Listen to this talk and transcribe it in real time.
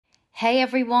Hey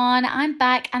everyone, I'm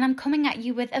back and I'm coming at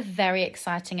you with a very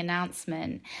exciting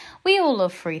announcement. We all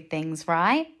love free things,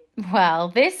 right? Well,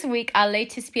 this week our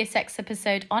latest PSX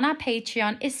episode on our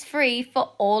Patreon is free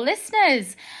for all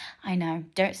listeners. I know,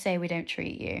 don't say we don't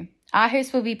treat you. Our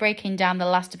host will be breaking down The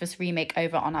Last of Us remake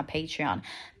over on our Patreon.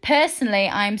 Personally,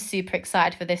 I'm super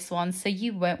excited for this one, so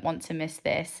you won't want to miss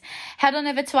this. Head on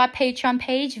over to our Patreon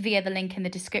page via the link in the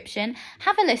description,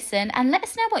 have a listen, and let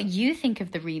us know what you think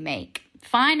of the remake.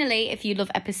 Finally, if you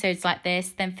love episodes like this,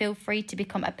 then feel free to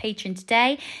become a patron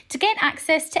today to gain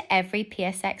access to every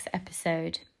PSX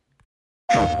episode.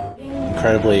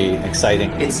 Incredibly exciting.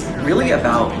 It's really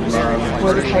about love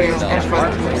for the players and for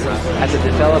the players. As a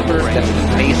developer, that's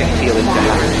an amazing feeling to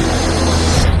have.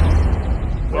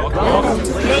 Welcome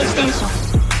to PlayStation.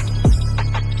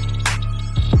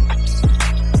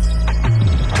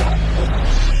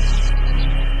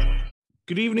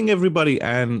 Good evening, everybody.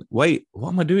 And wait, what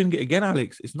am I doing again,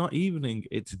 Alex? It's not evening,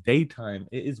 it's daytime.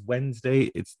 It is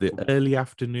Wednesday. It's the early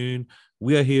afternoon.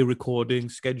 We are here recording.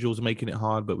 Schedule's making it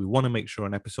hard, but we want to make sure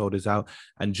an episode is out.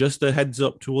 And just a heads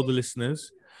up to all the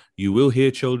listeners, you will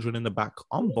hear children in the back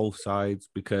on both sides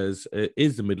because it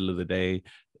is the middle of the day.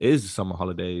 It is the summer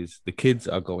holidays. The kids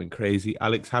are going crazy.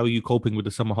 Alex, how are you coping with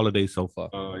the summer holidays so far?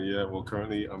 Well,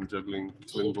 currently I'm juggling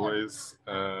twin boys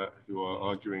who are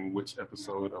arguing which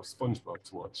episode of SpongeBob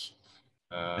to watch.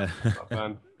 Not a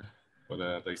fan,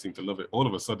 but they seem to love it. All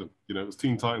of a sudden, it was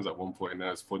Teen Titans at one point, and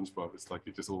now it's SpongeBob. It's like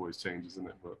it just always changes, isn't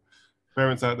it? But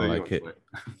parents out there, I like it.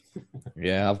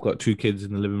 Yeah, I've got two kids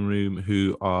in the living room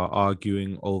who are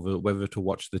arguing over whether to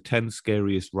watch the 10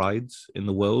 scariest rides in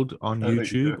the world on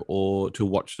YouTube or to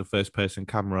watch the first person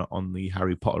camera on the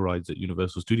Harry Potter rides at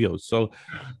Universal Studios. So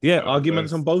yeah,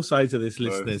 arguments on both sides of this,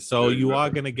 listeners. So you are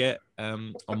going to get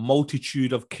a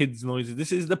multitude of kids noises.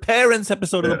 This is the parents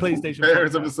episode of the PlayStation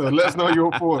Parents episode. Let us know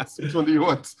your thoughts. Which one do you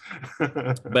want?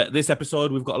 But this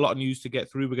episode, we've got a lot of news to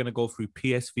get through. We're going to go through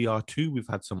PSVR 2. We've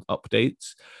had some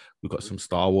updates. We've got some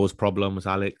Star Wars problems,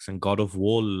 Alex, and God of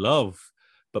War love.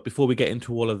 But before we get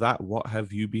into all of that, what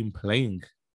have you been playing?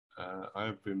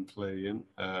 I've been playing,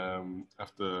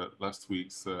 after last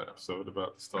week's episode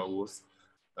about Star Wars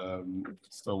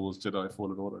Jedi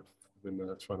Fallen Order. I've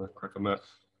been trying to crack on that.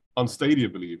 On Stadia,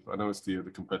 I believe. I know it's the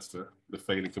competitor, the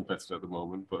failing competitor at the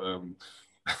moment, but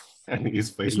and it is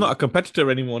failing. It's not a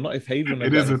competitor anymore, not if Haven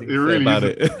it isn't. It really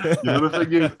isn't. The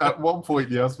thing is, at one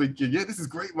point, I was thinking, this is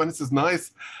great, man, this is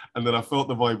nice. And then I felt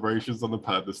the vibrations on the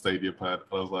pad, the Stadia pad.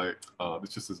 And I was like,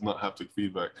 this just is not haptic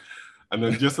feedback. And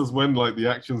then just as when the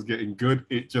action's getting good,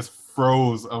 it just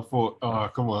froze. I thought,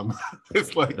 come on.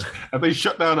 It's like, have they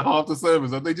shut down half the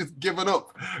servers? Have they just given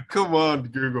up? Come on,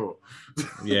 Google.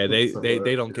 Yeah, they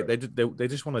don't get, they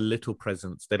just want a little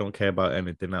presence. They don't care about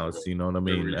anything else. You know what I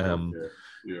mean?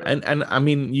 Yeah. And I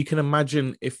mean, you can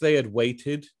imagine if they had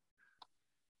waited.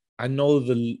 I know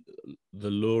the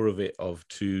lure of it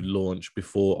to launch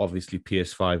before obviously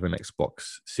PS5 and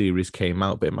Xbox Series came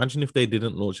out. But imagine if they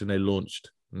didn't launch and they launched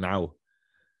now.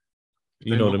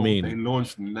 You know what I mean? They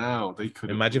launched now. They could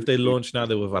imagine if they launched now.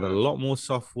 They would have had a lot more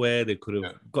software. They could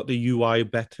have got the UI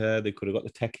better. They could have got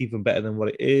the tech even better than what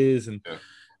it is, and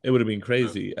it would have been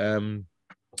crazy.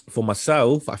 For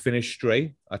myself, I finished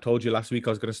Stray. I told you last week I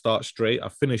was going to start Stray. I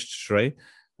finished Stray.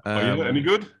 Are you any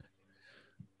good?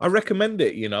 I recommend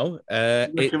it.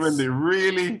 Recommend it,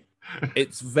 really?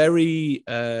 It's very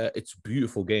it's a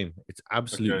beautiful game. It's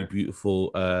absolutely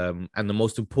beautiful. And the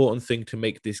most important thing to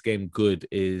make this game good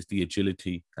is the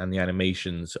agility and the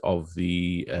animations of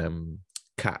the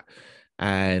cat.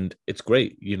 And it's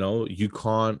great. You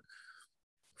can't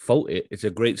fault it. It's a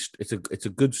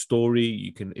good story.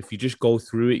 You can, if you just go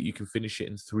through it, you can finish it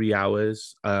in 3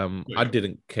 hours. I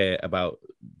didn't care about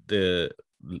the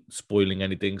spoiling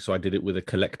anything, so I did it with a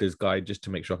collector's guide just to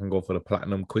make sure I can go for the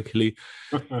platinum quickly.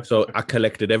 So I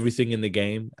collected everything in the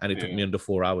game, and it took me under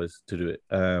 4 hours to do it.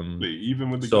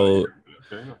 Even with the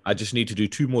I just need to do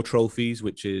 2 more trophies,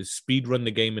 which is speed run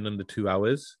the game in under 2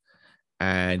 hours,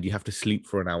 and you have to sleep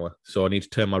for an hour. So I need to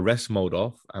turn my rest mode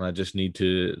off, and I just need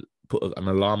to put an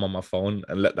alarm on my phone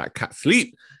and let that cat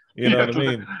sleep. You know what I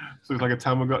mean? So it's like a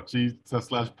Tamagotchi /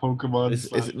 Pokemon.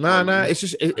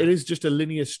 It is just a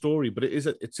linear story, but it's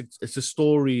a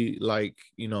story like,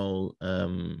 you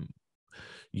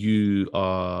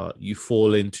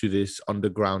fall into this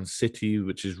underground city,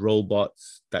 which is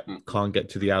robots that can't get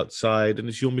to the outside, and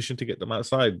it's your mission to get them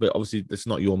outside. But obviously, that's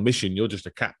not your mission. You're just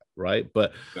a cat, right?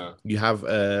 But you have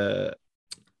a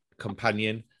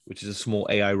companion, which is a small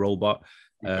AI robot.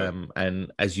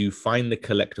 And as you find the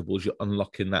collectibles, you're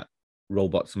unlocking that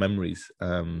robot's memories,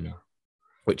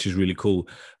 which is really cool.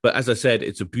 But as I said,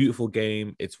 it's a beautiful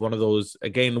game. It's one of those,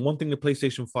 again, the one thing the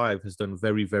PlayStation 5 has done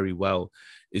very, very well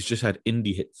is just had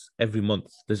indie hits every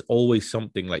month. There's always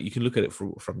something. Like, you can look at it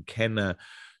from Kenna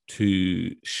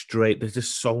to Stray. There's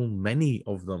just so many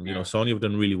of them. You know, Sony have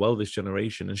done really well this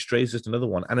generation, and Stray is just another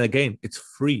one. And again, it's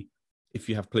free if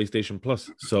you have PlayStation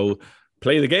Plus. So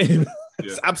play the game.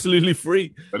 It's absolutely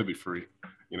free. Better be free.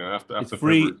 You know, after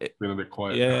free. February, it's been a bit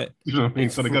quiet. Yeah, you know what I mean.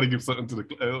 So they got to give something to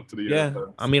the yeah.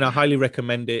 I mean, I highly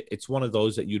recommend it. It's one of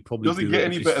those that you'd probably. Does it get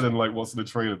any better than like what's in the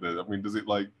trailer? There, I mean, does it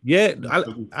like? Yeah,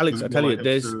 Alex, I tell you,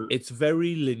 extra... it's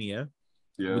very linear,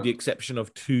 with the exception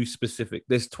of two specific.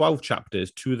 There's 12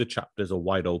 chapters. 2 of the chapters are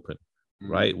wide open,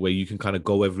 right, where you can kind of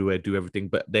go everywhere, do everything,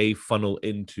 but they funnel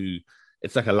into.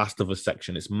 It's like a Last of Us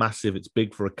section. It's massive. It's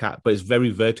big for a cat, but it's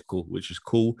very vertical, which is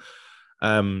cool.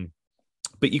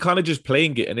 But you kind of just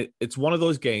playing it, and it's one of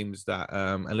those games that,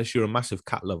 unless you're a massive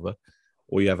cat lover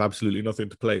or you have absolutely nothing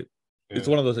to play, it's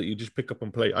one of those that you just pick up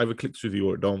and play. Either clicks with you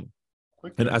or it don't.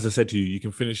 Okay. And as I said to you, you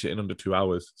can finish it in under 2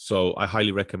 hours. So I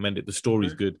highly recommend it. The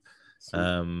story's good,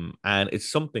 and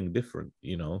it's something different,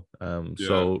 you know.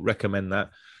 So recommend that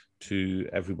to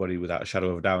everybody without a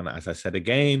shadow of a doubt. And as I said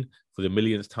again, for the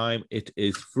millionth time, it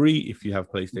is free if you have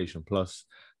PlayStation Plus.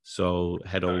 So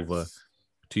head over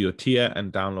to your tier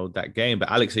and download that game. But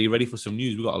Alex, are you ready for some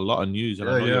news? We got a lot of news, and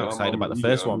I know you're excited about the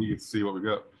first one. You can see what we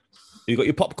got. You got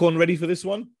your popcorn ready for this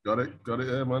one? Got it,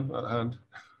 yeah, man, at hand.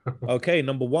 Okay,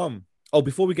 number one. Oh,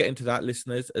 before we get into that,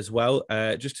 listeners, as well,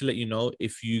 just to let you know,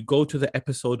 if you go to the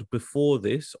episode before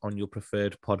this on your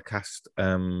preferred podcast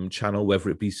channel, whether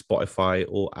it be Spotify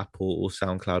or Apple or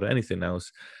SoundCloud or anything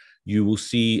else, you will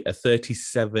see a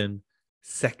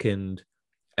 37-second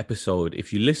episode.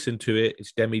 If you listen to it,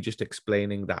 it's Demi just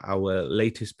explaining that our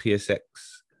latest PSX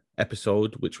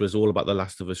episode, which was all about the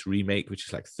Last of Us remake, which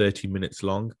is like 30 minutes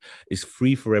long, is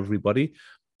free for everybody.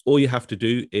 All you have to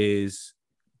do is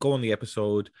go on the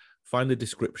episode, find the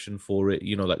description for it,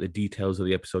 you know, like the details of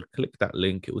the episode, click that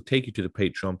link. It will take you to the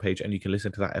Patreon page and you can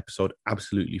listen to that episode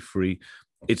absolutely free.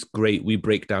 It's great. We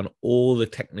break down all the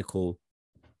technical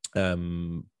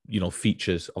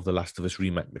features of the Last of Us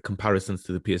remake, the comparisons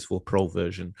to the PS4 Pro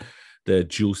version, the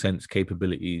DualSense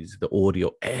capabilities, the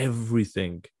audio,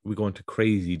 everything. We go into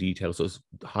crazy detail, so it's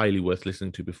highly worth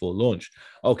listening to before launch.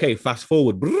 Okay, fast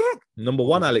forward. Number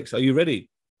one, Alex, are you ready?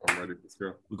 I'm ready. Let's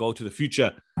go. We go to the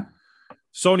future.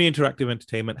 Sony Interactive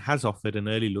Entertainment has offered an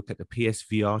early look at the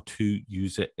PSVR 2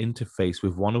 user interface,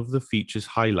 with one of the features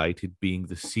highlighted being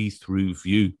the see-through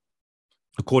view.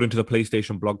 According to the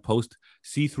PlayStation blog post,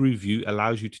 see-through view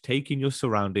allows you to take in your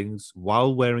surroundings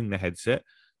while wearing the headset,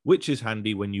 which is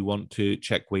handy when you want to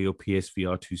check where your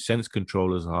PSVR 2 Sense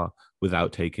controllers are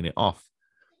without taking it off.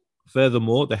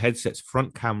 Furthermore, the headset's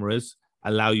front cameras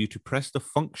allow you to press the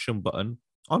function button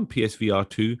on PSVR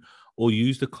 2 or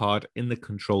use the card in the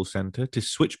control center to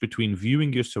switch between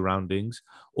viewing your surroundings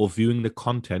or viewing the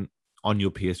content on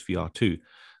your PSVR 2.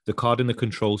 The card in the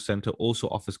control center also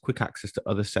offers quick access to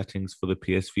other settings for the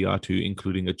PSVR 2,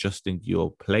 including adjusting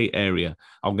your play area.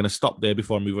 I'm going to stop there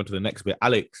before I move on to the next bit.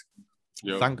 Alex,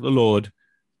 Thank the Lord.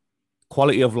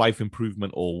 Quality of life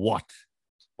improvement or what?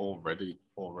 Already.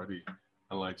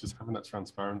 And like just having that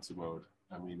transparency mode,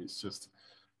 I mean,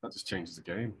 that just changes the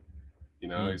game. You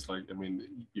know, it's like, I mean,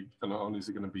 not only is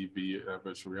it going to be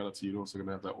virtual reality, you're also going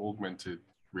to have that augmented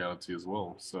reality as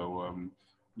well. So,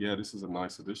 this is a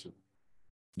nice addition.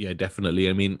 Yeah, definitely.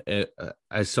 I mean,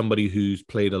 as somebody who's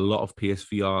played a lot of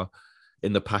PSVR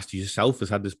in the past, yourself has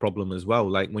had this problem as well.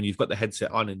 Like when you've got the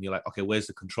headset on and you're like, okay, where's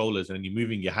the controllers? And you're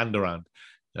moving your hand around.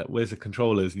 Where's the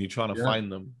controllers? And you're trying to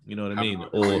find them. You know what I mean?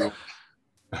 Or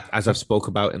as I've spoke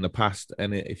about in the past,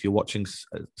 and if you're watching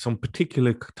some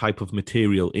particular type of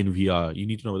material in VR, you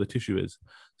need to know where the tissue is.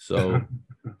 So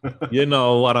you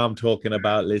know what I'm talking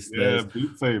about, listeners. Yeah,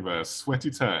 Beat Saber,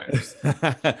 sweaty times.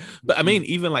 But I mean,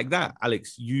 even like that,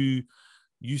 Alex, you've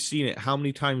seen it. How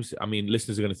many times? I mean,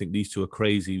 listeners are going to think these two are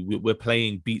crazy. We're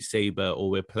playing Beat Saber or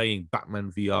we're playing Batman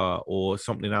VR or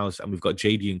something else, and we've got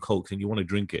JD and Cokes, and you want to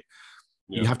drink it.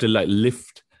 You have to like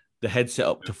lift the headset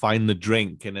up to find the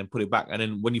drink and then put it back. And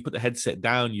then when you put the headset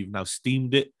down, you've now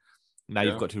steamed it. Now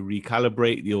you've got to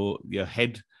recalibrate your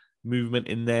head movement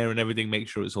in there and everything, make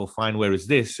sure it's all fine. Whereas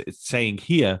this, it's saying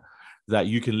here that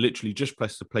you can literally just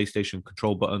press the PlayStation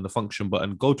control button, the function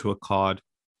button, go to a card,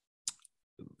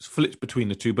 flip between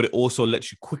the two, but it also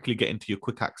lets you quickly get into your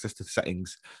quick access to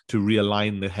settings to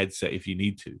realign the headset if you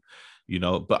need to, you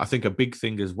know. But I think a big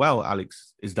thing as well,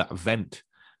 Alex, is that vent.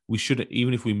 We shouldn't,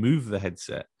 even if we move the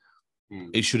headset,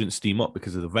 it shouldn't steam up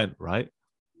because of the vent, right?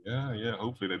 Yeah.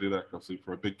 Hopefully they do that. Obviously,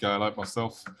 for a big guy like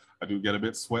myself, I do get a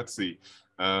bit sweaty.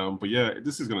 But yeah,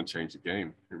 this is going to change the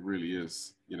game. It really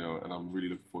is, and I'm really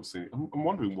looking forward to seeing it. I'm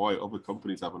wondering why other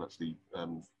companies haven't actually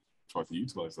tried to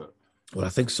utilize that. Well, I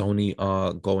think Sony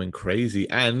are going crazy,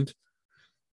 and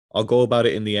I'll go about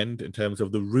it in the end in terms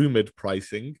of the rumored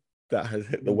pricing that has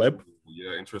hit the web.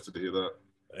 Yeah, interested to hear that.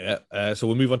 Yeah, so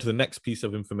we'll move on to the next piece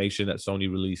of information that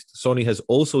Sony released. Sony has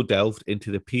also delved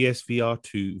into the PSVR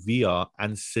 2 VR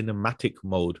and cinematic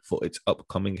mode for its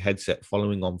upcoming headset,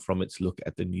 following on from its look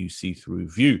at the new see-through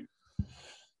view.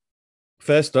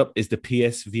 First up is the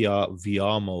PSVR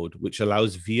VR mode, which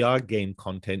allows VR game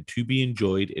content to be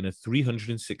enjoyed in a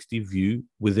 360 view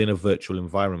within a virtual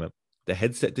environment. The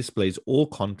headset displays all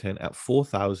content at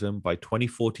 4000 by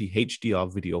 2040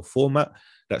 HDR video format.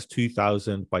 That's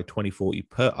 2000 by 2040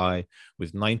 per eye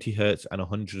with 90 hertz and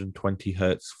 120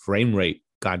 hertz frame rate.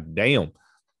 God damn.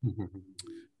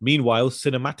 Meanwhile,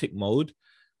 cinematic mode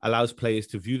allows players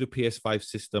to view the PS5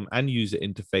 system and user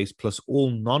interface plus all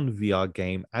non-VR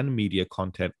game and media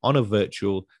content on a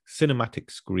virtual cinematic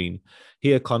screen.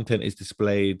 Here, content is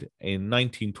displayed in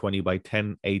 1920 by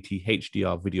 1080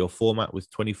 HDR video format with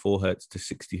 24 hertz to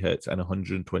 60 hertz and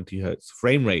 120 hertz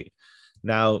frame rate.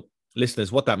 Now,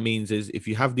 listeners, what that means is if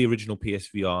you have the original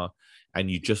PSVR and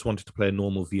you just wanted to play a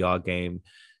normal VR game,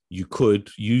 you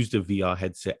could use the VR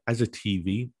headset as a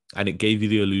TV, and it gave you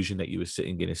the illusion that you were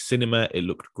sitting in a cinema. It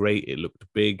looked great. It looked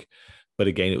big. But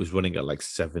again, it was running at like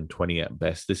 720 at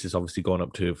best. This is obviously going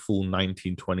up to full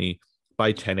 1920 by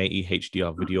 1080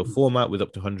 HDR video format with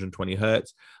up to 120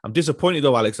 hertz. I'm disappointed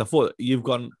though, Alex. I thought you've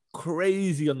gone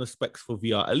crazy on the specs for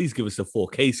VR. At least give us a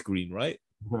 4K screen, right?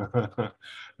 That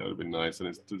would have been nice. And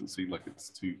it doesn't seem like it's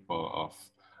too far off.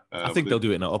 I think they'll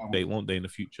do it in an update, won't they, in the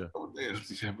future?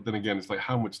 Yeah, but then again, it's like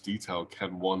how much detail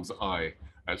can one's eye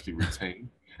actually retain?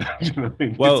 You know what I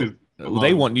mean? Well,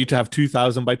 they want you to have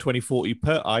 2000 by 2040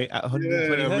 per eye at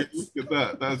 120 hertz. Look at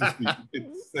that. That's just the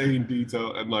insane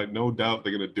detail. And like, no doubt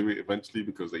they're going to do it eventually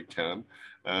because they can.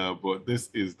 But this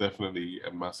is definitely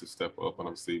a massive step up. And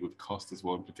obviously with cost as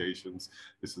well implications,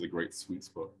 this is a great sweet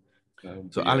spot.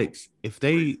 So yeah, Alex,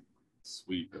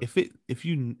 sweet.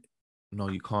 No,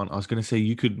 you can't. I was going to say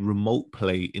you could remote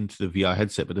play into the VR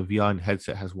headset, but the VR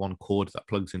headset has one cord that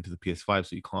plugs into the PS5,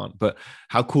 so you can't. But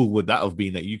how cool would that have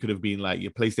been that you could have been like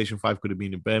your PlayStation 5 could have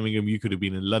been in Birmingham, you could have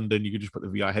been in London, you could just put the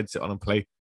VR headset on and play.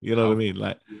 You know what I mean?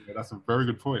 Like, yeah, that's a very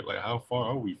good point. Like, how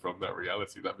far are we from that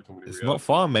reality? That becoming it's reality? Not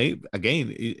far, mate.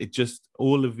 Again, it just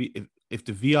all of the if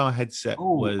the VR headset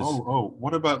was.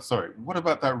 What about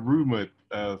that rumored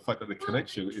fact that the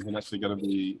connection isn't actually going to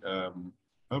be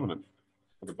permanent?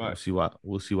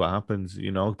 We'll see what happens,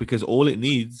 because all it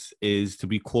needs is to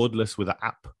be cordless with an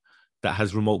app that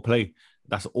has remote play.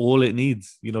 That's all it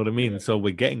needs. You know what I mean? Yeah. So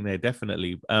we're getting there,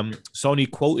 definitely. Sony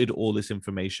quoted all this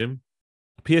information.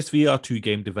 PSVR 2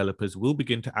 game developers will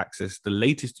begin to access the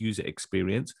latest user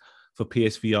experience for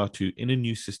PSVR 2 in a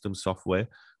new system software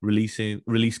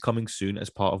release coming soon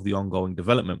as part of the ongoing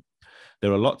development.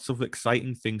 There are lots of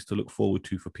exciting things to look forward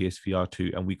to for PSVR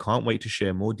 2, and we can't wait to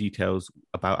share more details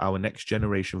about our next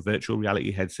generation virtual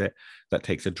reality headset that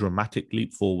takes a dramatic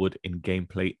leap forward in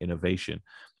gameplay innovation.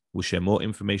 We'll share more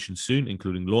information soon,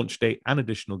 including launch date and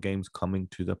additional games coming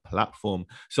to the platform.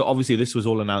 So obviously this was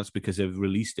all announced because they've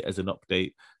released it as an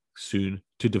update soon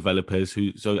to developers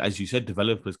so as you said,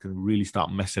 developers can really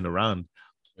start messing around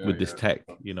with this tech,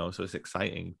 so it's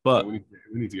exciting. But we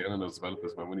need to get on those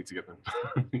developers, man. We need to get them.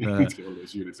 We need to get all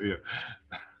those units here.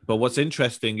 But what's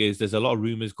interesting is there's a lot of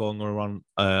rumors going around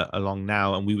along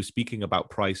now, and we were speaking about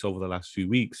price over the last few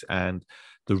weeks, and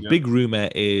the big rumor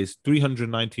is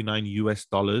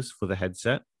 $399 for the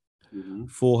headset,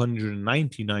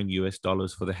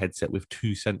 $499 for the headset with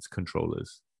 2 Sense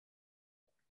controllers.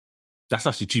 That's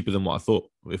actually cheaper than what I thought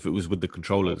if it was with the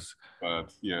controllers.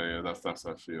 Yeah, that's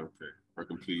actually okay. For a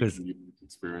complete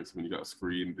experience, when you got a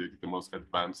screen, the most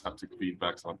advanced haptic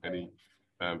feedbacks on any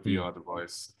VR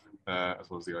device, as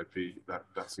well as the IP,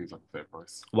 that seems like a fair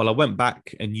price. Well, I went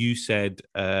back and you said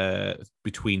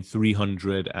between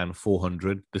 300 and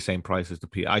 400, the same price as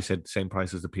I said same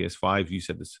price as the PS5. You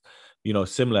said this,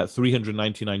 similar,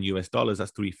 $399,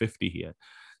 that's $350 here.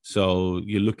 So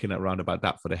you're looking at around about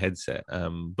that for the headset.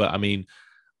 But I mean,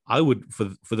 I would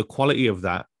for the quality of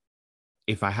that,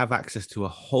 if I have access to a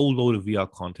whole load of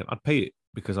VR content, I'd pay it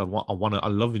because I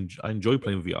enjoy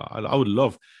playing VR. I would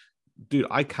love, dude.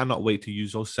 I cannot wait to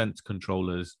use those Sense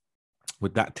controllers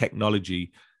with that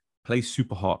technology, play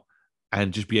super hot,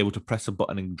 and just be able to press a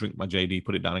button and drink my JD,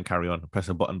 put it down and carry on, press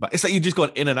a button. But it's like you just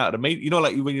got in and out of the main,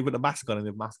 like when you put the mask on and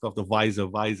the mask off the visor.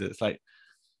 It's like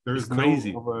There It's is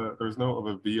crazy. there is no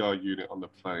other VR unit on the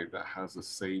planet that has the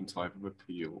same type of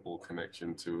appeal or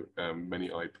connection to many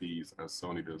IPs as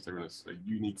Sony does. They're in a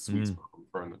unique sweet spot. I'm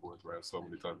throwing the words around so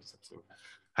many times. So,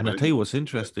 And I'll tell you what's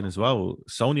interesting as well.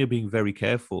 Sony are being very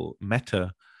careful.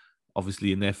 Meta,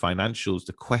 obviously in their financials,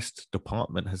 the Quest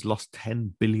department has lost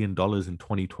 $10 billion in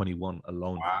 2021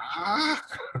 alone. Wow.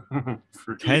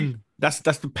 10, that's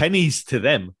the pennies to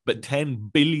them, but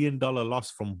 $10 billion loss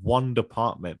from one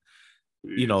department.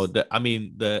 You know, the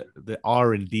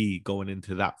R&D going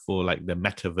into that for like the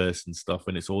metaverse and stuff,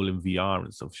 and it's all in VR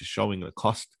and stuff, just showing the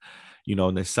cost, you know,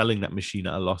 and they're selling that machine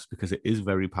at a loss because it is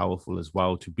very powerful as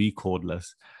well to be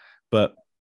cordless. But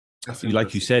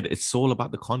like you said, it's all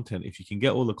about the content. If you can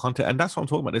get all the content, and that's what I'm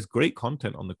talking about. There's great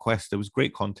content on the Quest. There was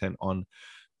great content on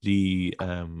the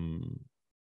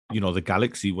the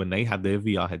Galaxy when they had their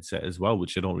VR headset as well,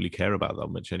 which I don't really care about that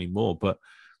much anymore. But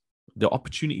the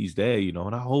opportunities there, you know,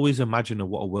 and I always imagine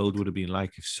what a world would have been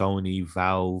like if Sony,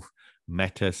 Valve,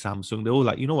 Meta, Samsung, they're all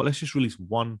like, you know what, let's just release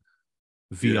one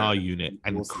VR unit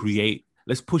and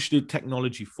let's push the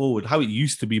technology forward, how it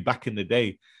used to be back in the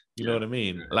day. You know what I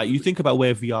mean? Like, you think about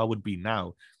where VR would be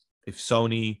now if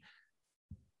Sony,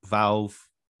 Valve,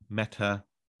 Meta,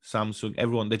 Samsung,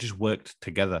 everyone, they just worked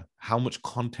together. How much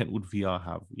content would VR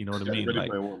have? You know what I mean?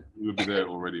 Like, we would be there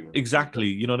already. Man. Exactly.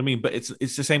 You know what I mean? But it's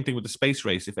the same thing with the space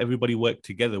race. If everybody worked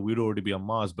together, we'd already be on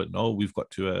Mars. But no, we've got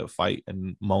to fight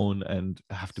and moan and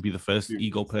have to be the first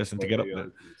ego person to get up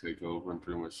there. Take over and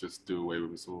pretty much just do away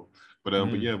with us all. But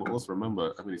but also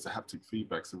remember, I mean, it's a haptic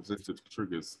feedback, some resistive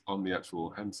triggers on the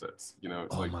actual handsets. You know,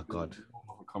 it's my God,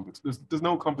 there's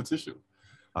no competition.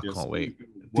 I can't wait,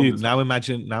 dude. Now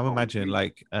imagine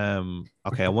like,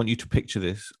 okay, I want you to picture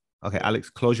this. Okay, Alex,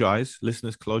 close your eyes.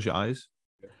 Listeners, close your eyes.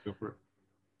 Yeah, go for it.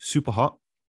 Super hot.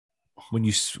 When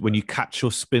you catch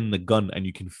or spin the gun and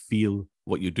you can feel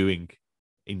what you're doing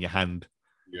in your hand.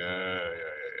 Yeah.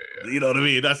 You know what I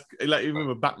mean? That's like, you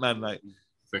remember Batman, like,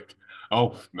 sick.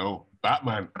 Oh no,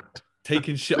 Batman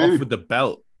taking shit off with the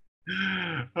belt.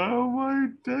 Oh my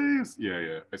days.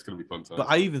 Yeah. It's gonna be fun time. But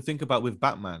I even think about with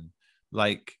Batman,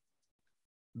 like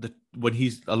when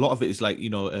he's, a lot of it is like, you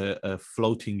know, a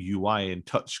floating UI and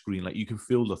touch screen, like you can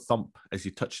feel the thump as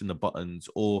you're touching the buttons,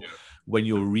 or when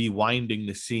you're rewinding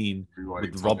the scene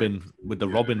with the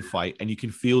Robin fight, and you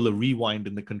can feel the rewind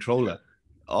in the controller.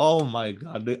 Oh my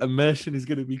God, the immersion is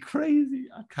going to be crazy.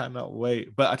 I cannot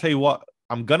wait. But I tell you what,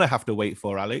 I'm going to have to wait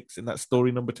for, Alex, and that's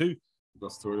story number 2.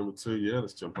 That's story number 2. Yeah,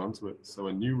 let's jump onto it. So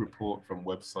a new report from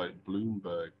website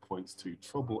Bloomberg points to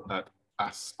trouble at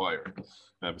Aspyr,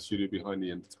 the studio behind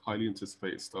the highly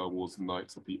anticipated Star Wars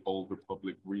Knights of the Old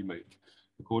Republic remake.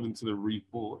 According to the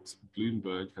report,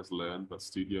 Bloomberg has learned that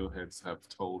studio heads have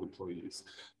told employees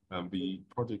the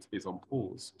project is on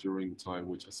pause during the time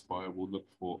which Aspyr will look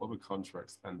for other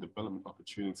contracts and development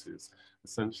opportunities,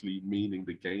 essentially meaning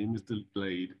the game is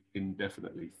delayed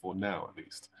indefinitely, for now at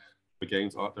least. The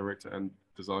game's art director and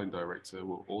design director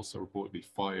were also reportedly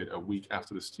fired a week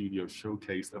after the studio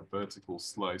showcased a vertical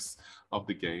slice of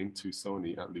the game to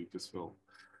Sony at Lucasfilm.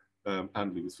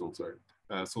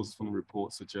 Sources from the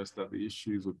report suggest that the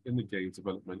issues within the game's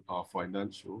development are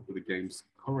financial, with the game's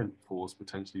current pause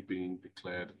potentially being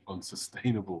declared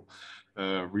unsustainable.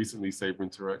 Recently, Saber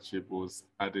Interactive was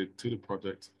added to the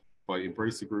project by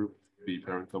Embracer Group, the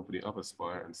parent company of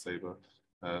Aspyr and Saber.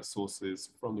 Sources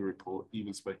from the report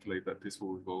even speculate that this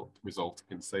will result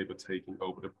in Saber taking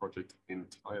over the project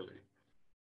entirely.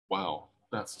 Wow,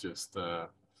 that's just...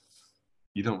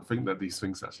 you don't think that these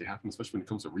things actually happen, especially when it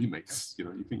comes to remakes. You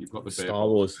know, you think you've got the Star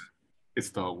Wars. It's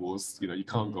Star Wars. You know, you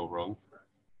can't go wrong.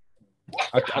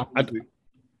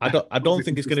 I don't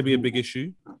think it's going to be a big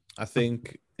issue. I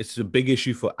think it's a big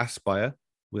issue for Aspyr,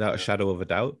 without a shadow of a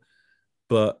doubt.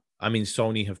 But I mean,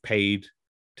 Sony have paid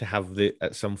to have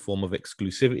at some form of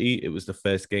exclusivity. It was the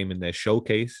first game in their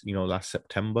showcase, you know, last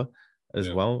September as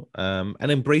well. And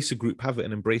Embracer Group have it,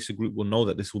 and Embracer Group will know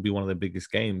that this will be one of their biggest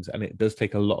games. And it does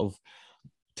take a lot of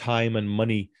time and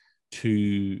money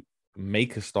to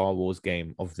make a Star Wars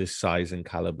game of this size and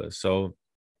caliber. So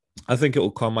I think it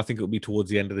will come. I think it will be towards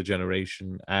the end of the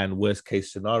generation, and worst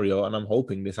case scenario, and I'm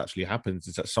hoping this actually happens,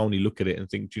 is that Sony look at it and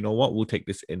think, do you know what, we'll take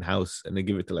this in-house, and they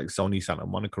give it to like Sony Santa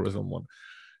Monica or someone.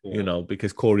 You know,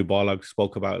 because Cory Barlog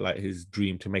spoke about like his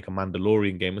dream to make a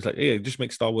Mandalorian game. It's like, hey, just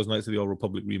make Star Wars Knights of the Old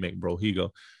Republic remake, bro. Here you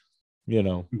go. You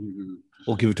know,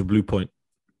 or give it to Bluepoint.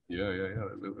 Yeah.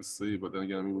 Let's see. But then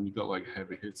again, I mean, when you got like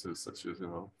heavy hitters such as, you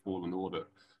know, Fallen Order,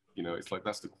 you know, it's like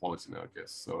that's the quality now, I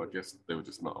guess. So I guess they were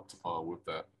just not up to par with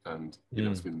that. And you know,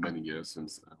 it's been many years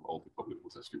since Old Republic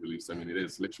was actually released. I mean, it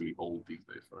is literally old these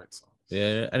days, right? So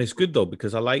Yeah, and it's good though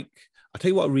because I tell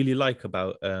you what I really like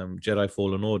about Jedi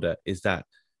Fallen Order is that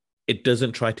it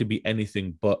doesn't try to be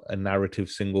anything but a narrative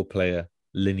single player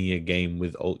linear game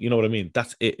with you know what I mean?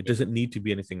 That's it. It doesn't need to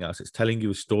be anything else. It's telling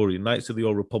you a story. Knights of the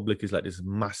Old Republic is like this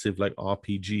massive like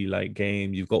RPG like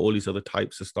game. You've got all these other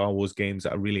types of Star Wars games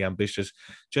that are really ambitious.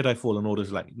 Jedi Fallen Order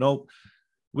is like, nope,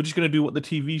 we're just going to do what the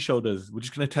TV show does. We're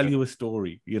just going to tell you a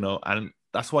story, you know, and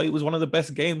that's why it was one of the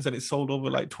best games and it sold over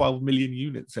like 12 million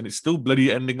units and it's still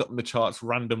bloody ending up in the charts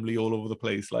randomly all over the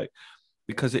place. Like,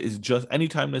 because it is just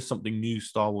anytime there's something new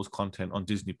Star Wars content on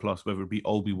Disney Plus, whether it be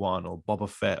Obi-Wan or Boba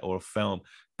Fett or a film,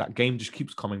 that game just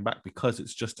keeps coming back because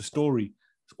it's just a story.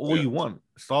 It's all you want.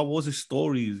 Star Wars is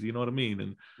stories, you know what I mean?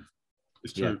 And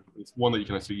it's true. Yeah. It's one that you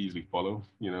can actually easily follow,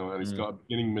 you know, and it's got a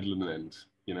beginning, middle, and an end,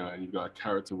 you know, and you've got a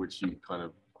character which you kind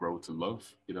of grow to love,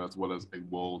 you know, as well as a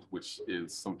world which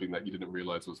is something that you didn't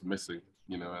realize was missing,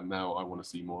 you know, and now I want to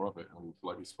see more of it. And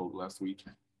like we spoke last week,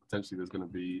 potentially there's going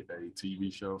to be a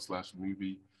TV show /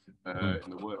 movie in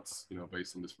the works, you know,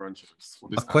 based on this franchise.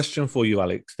 A question for you,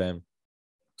 Alex, then.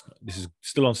 This is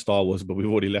still on Star Wars, but we've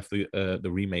already left the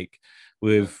remake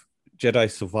with Jedi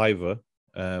Survivor,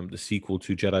 the sequel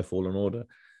to Jedi Fallen Order.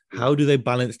 How do they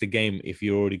balance the game if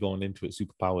you're already going into it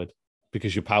super powered?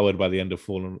 Because you're powered by the end of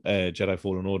Jedi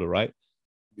Fallen Order, right?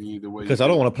 Because I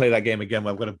don't want to play that game again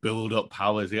where I've got to build up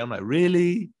powers here. I'm like,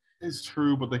 really? It's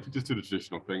true, but they could just do the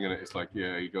traditional thing, and it's like,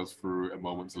 he goes through a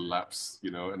moment's lapse, you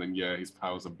know, and then his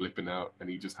powers are blipping out, and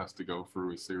he just has to go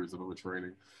through a series of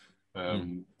overtraining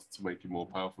to make him more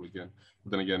powerful again.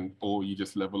 But then again, or you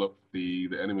just level up the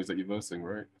enemies that you're versing,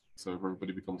 right? So if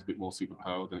everybody becomes a bit more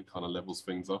superpowered, then it kind of levels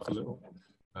things off a little.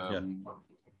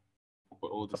 But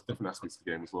all just different aspects of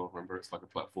the game as well. Remember, it's like a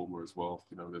platformer as well.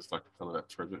 You know, there's like kind of that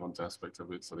treasure hunt aspect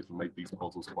of it, so they can make these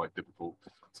puzzles quite difficult.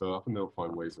 So I think they'll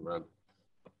find ways around.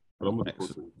 But I'm looking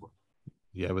forward to it.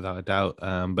 Yeah, without a doubt.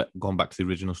 But going back to the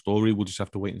original story, we'll just have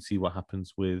to wait and see what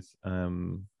happens with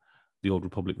the Old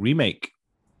Republic remake.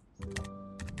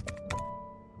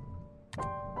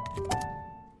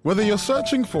 Whether you're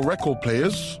searching for record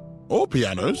players or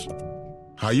pianos,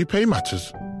 how you pay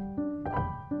matters.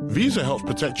 Visa helps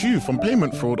protect you from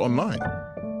payment fraud online.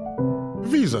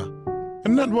 Visa, a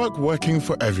network working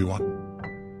for everyone.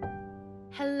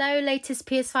 Hello, latest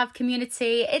PS5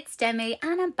 community. It's Demi,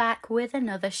 and I'm back with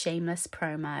another shameless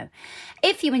promo.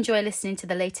 If you enjoy listening to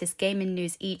the latest gaming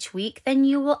news each week, then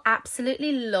you will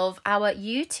absolutely love our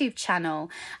YouTube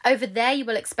channel. Over there, you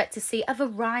will expect to see a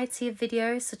variety of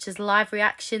videos such as live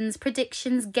reactions,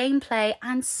 predictions, gameplay,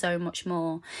 and so much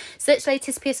more. Search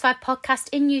Latest PS5 Podcast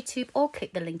in YouTube or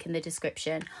click the link in the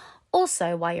description.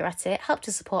 Also, while you're at it, help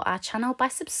to support our channel by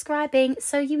subscribing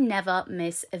so you never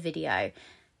miss a video.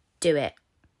 Do it.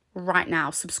 Right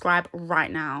now. Subscribe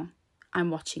right now. I'm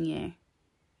watching you.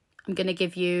 I'm going to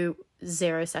give you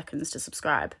 0 seconds to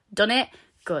subscribe. Done it?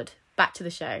 Good. Back to the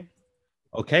show.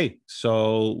 Okay,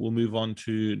 so we'll move on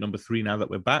to number 3 now that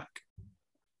we're back.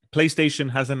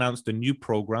 PlayStation has announced a new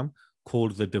program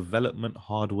called the Development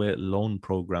Hardware Loan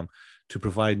Program to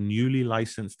provide newly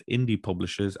licensed indie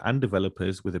publishers and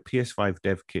developers with a PS5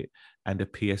 dev kit and a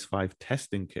PS5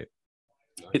 testing kit.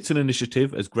 It's an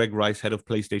initiative, as Greg Rice, head of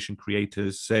PlayStation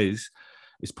Creators, says,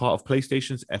 is part of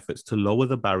PlayStation's efforts to lower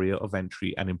the barrier of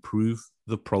entry and improve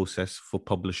the process for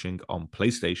publishing on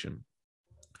PlayStation.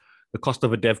 The cost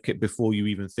of a dev kit before you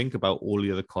even think about all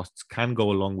the other costs can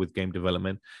go along with game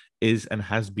development is and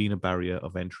has been a barrier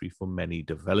of entry for many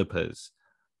developers.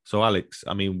 So, Alex,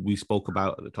 I mean, we spoke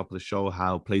about at the top of the show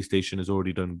how PlayStation has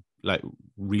already done like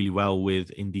really well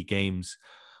with indie games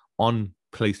on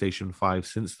PlayStation 5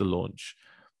 since the launch.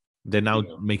 They're now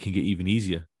making it even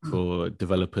easier for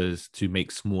developers to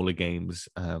make smaller games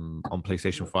on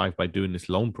PlayStation 5 by doing this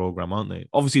loan program, aren't they?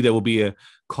 Obviously, there will be a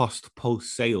cost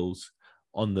post-sales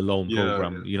on the loan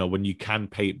program. You know, when you can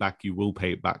pay it back, you will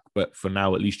pay it back. But for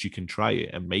now, at least you can try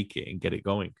it and make it and get it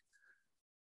going.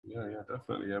 Yeah,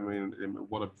 definitely. I mean,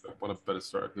 what a better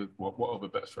strategy. What other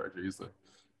better strategy is there?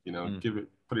 You know,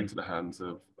 put it into the hands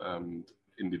of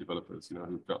indie developers, you know,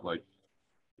 who've got like,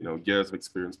 you know, years of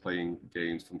experience playing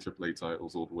games from AAA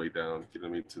titles all the way down, you know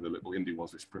what I mean, to the little indie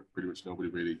ones, which pretty much nobody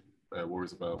really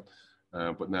worries about.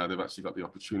 But now they've actually got the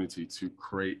opportunity to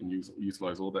create and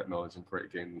utilize all that knowledge and create a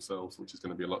game themselves, which is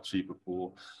going to be a lot cheaper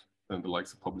for the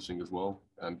likes of publishing as well.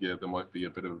 And yeah, there might be a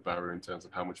bit of a barrier in terms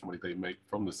of how much money they make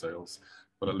from the sales,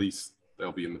 but at least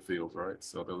they'll be in the field, right?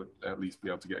 So they'll at least be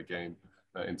able to get a game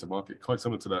into market. Quite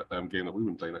similar to that game that we've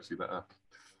been playing, actually, that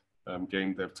app,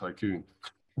 Game Dev Tycoon.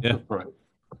 Yeah. Right.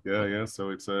 Yeah. So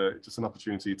it's just an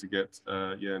opportunity to get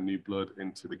new blood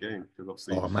into the game, because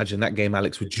obviously. Oh, imagine that game,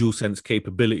 Alex, with DualSense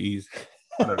capabilities.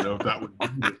 I don't know if that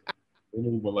would.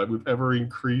 But like with ever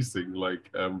increasing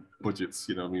budgets,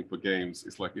 you know what I mean, for games,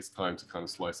 it's like it's time to kind of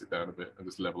slice it down a bit and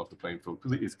just level up the playing field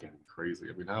because it is getting crazy.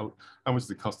 I mean, how much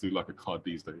does it cost to do like a card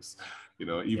these days? You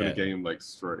know, even a game like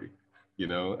Stray, you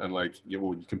know, and like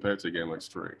you compare it to a game like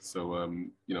Stray. So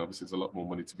you know, obviously there's a lot more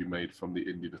money to be made from the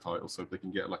indie title. So if they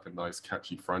can get like a nice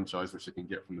catchy franchise which they can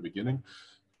get from the beginning,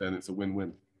 then it's a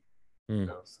win-win. You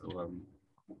know? So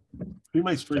who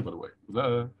made Stray, by the way?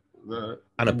 Was that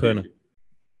Annapurna.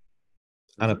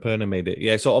 Annapurna made it.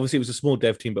 Yeah, so obviously it was a small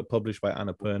dev team, but published by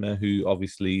Annapurna, who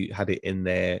obviously had it in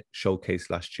their showcase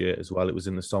last year as well. It was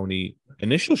in the Sony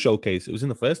initial showcase. It was in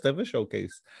the first ever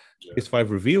showcase. PS5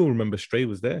 reveal. Remember, Stray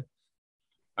was there.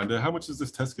 And how much is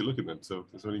this test kit looking then? So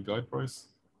is there any guide price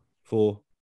for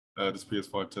this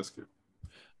PS5 test kit?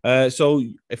 So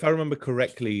if I remember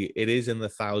correctly, it is in the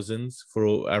thousands.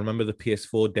 I remember the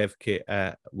PS4 dev kit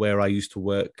where I used to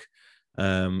work.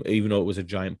 Even though it was a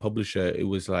giant publisher, it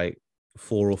was like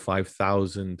 $4,000 or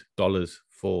 $5,000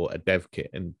 for a dev kit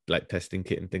and like testing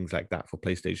kit and things like that for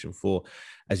PlayStation 4.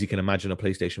 As you can imagine, a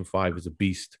PlayStation 5 is a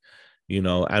beast, you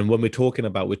know. And when we're talking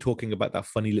about that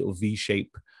funny little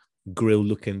V-shape grill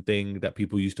looking thing that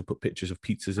people used to put pictures of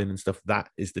pizzas in and stuff. That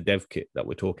is the dev kit that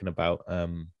we're talking about,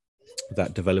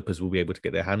 that developers will be able to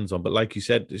get their hands on. But like you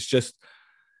said, it's just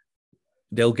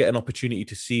they'll get an opportunity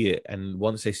to see it, and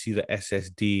once they see the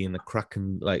SSD and the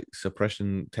Kraken like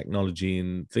suppression technology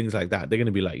and things like that, they're going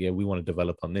to be like, yeah, we want to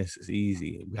develop on this. It's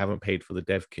easy. We haven't paid for the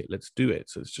dev kit. Let's do it.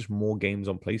 So it's just more games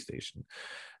on PlayStation.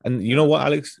 And you know what,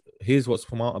 Alex? Here's what's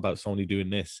smart about Sony doing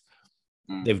this.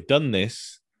 They've done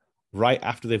this right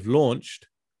after they've launched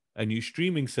a new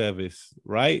streaming service,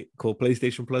 right? Called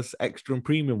PlayStation Plus Extra and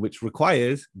Premium, which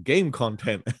requires game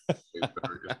content.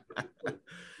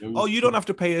 Oh, you don't have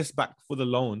to pay us back for the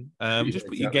loan. Just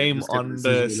put your game on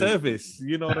the service.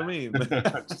 You know what I mean?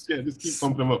 just keep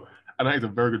pumping them up. And that is a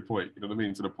very good point. You know what I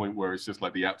mean? To the point where it's just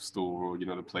like the App Store or, you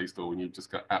know, the Play Store, and you've just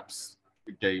got apps,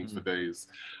 games for days,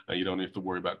 and you don't have to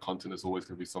worry about content. There's always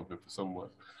going to be something for someone.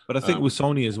 But I think with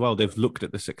Sony as well, they've looked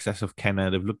at the success of Kenna,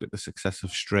 they've looked at the success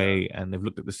of Stray, and they've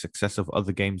looked at the success of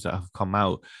other games that have come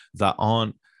out that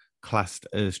aren't classed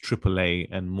as AAA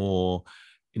and more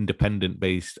independent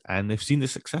based, and they've seen the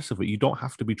success of it. You don't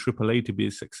have to be AAA to be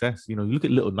a success. You know, you look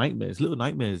at Little Nightmares. Little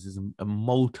Nightmares is a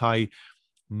multi-million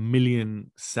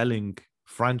selling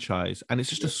franchise, and it's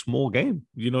just a small game.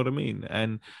 You know what I mean?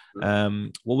 And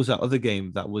what was that other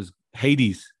game that was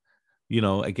Hades? You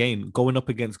know, again, going up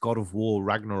against God of War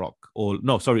Ragnarok, or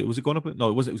no, sorry, was it going up? No,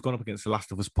 it wasn't. It was going up against The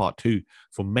Last of Us Part 2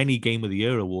 for many Game of the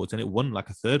Year awards, and it won like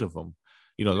a third of them.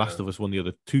 You know, Last of Us won the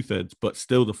other 2/3, but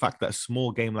still, the fact that a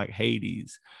small game like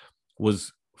Hades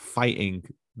was fighting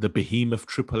the behemoth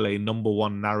AAA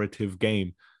 #1 narrative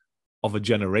game of a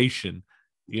generation,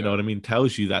 you know what I mean,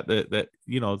 tells you that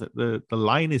the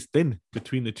line is thin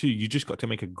between the two. You just got to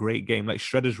make a great game, like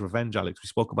Shredder's Revenge, Alex. We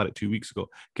spoke about it 2 weeks ago.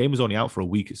 Game was only out for a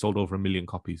week. It sold over 1 million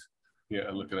copies. Yeah,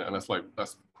 and look at it, and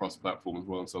that's cross-platform as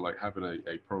well. And so, like, having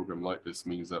a program like this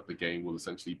means that the game will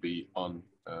essentially be on.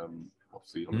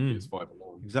 Obviously on the PS5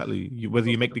 alone. Exactly. Whether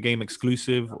you make the game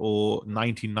exclusive or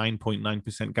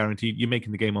 99.9% guaranteed, you're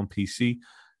making the game on PC,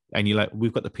 and you're like,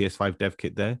 we've got the PS5 dev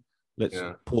kit there. Let's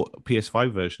port a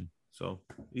PS5 version. So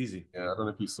easy. Yeah, I don't know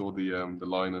if you saw the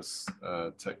Linus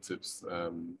Tech Tips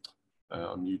on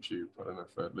YouTube. I don't know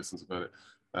if listens about it,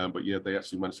 but yeah, they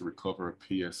actually managed to recover a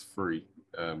PS3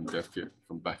 dev kit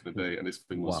from back in the day, and this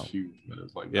thing was huge. It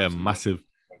was like massive.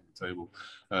 Table,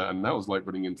 and that was like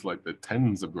running into like the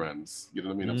tens of brands. You know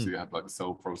what I mean? Obviously, they had like the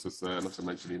cell processor, not to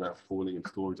mention the amount of cooling and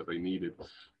storage that they needed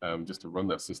just to run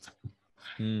that system.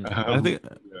 I think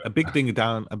a big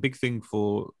thing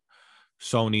for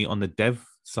Sony on the dev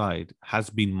side has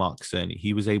been Mark Cerny.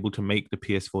 He was able to make the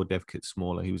PS4 dev kit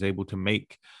smaller. He was able to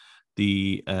make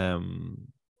the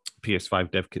PS5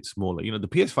 dev kit smaller. You know, the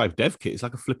PS5 dev kit is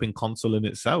like a flipping console in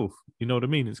itself. You know what I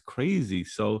mean? It's crazy.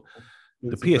 So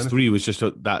the PS3 was just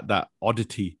that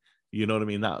oddity, you know what I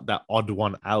mean? That odd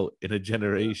one out in a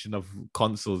generation of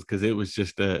consoles, because it was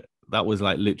just that was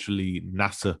like literally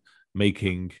NASA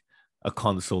making a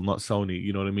console, not Sony,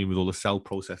 you know what I mean? With all the cell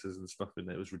processors and stuff in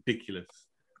there. It was ridiculous.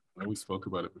 I know we spoke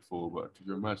about it before, but could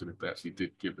you imagine if they actually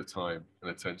did give the time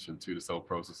and attention to the cell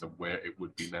processor where it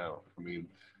would be now? I mean,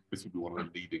 this would be one of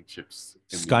the leading chips.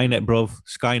 Skynet, bro.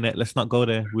 Skynet. Let's not go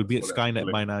there. We'd be at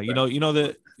Skynet by now. You know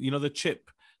the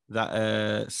chip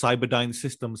that Cyberdyne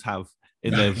Systems have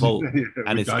in their vault,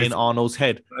 and it's in Arnold's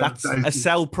head. That's a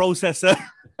cell processor.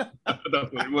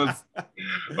 That's what it was.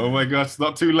 Oh my gosh,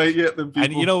 not too late yet. Then people...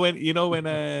 And you know when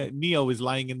Neo is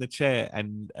lying in the chair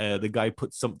and the guy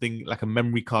puts something like a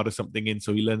memory card or something in,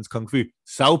 so he learns kung fu.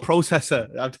 Cell processor.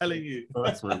 I'm telling you. Oh,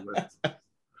 that's what it was.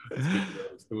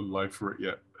 Still life for it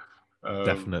yet.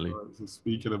 Definitely. So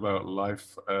speaking about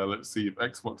life, let's see if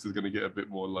Xbox is going to get a bit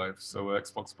more life. So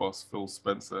Xbox boss Phil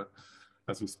Spencer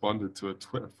has responded to a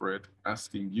Twitter thread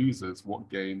asking users what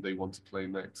game they want to play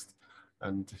next.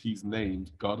 And he's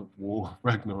named God of War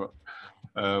Ragnarok.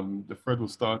 The thread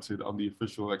was started on the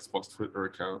official Xbox Twitter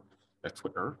account,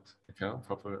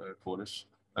 proper Cornish,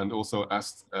 and also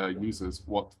asked users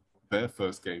what their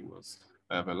first game was,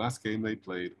 the last game they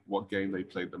played, what game they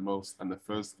played the most, and the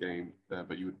first game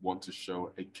that you would want to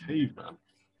show a caveman.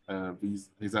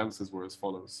 His answers were as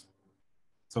follows.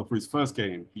 So for his first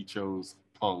game, he chose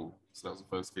Pong. So that was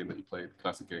the first game that he played,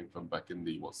 classic game from back in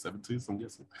the 70s, I'm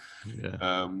guessing.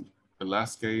 Yeah. The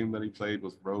last game that he played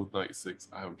was Road 96.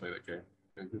 I haven't played that game.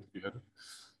 You heard it?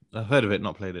 I've heard of it,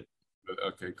 not played it.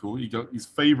 Okay, cool. His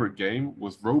favorite game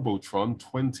was Robotron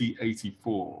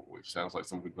 2084, which sounds like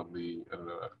something on the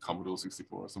Commodore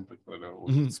 64 or something. I don't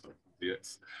know.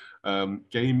 DX.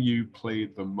 Game you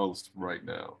played the most right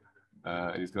now,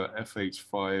 and he's got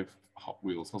FH5 Hot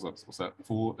Wheels. What's that?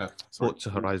 Forza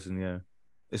Horizon, yeah.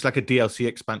 It's like a DLC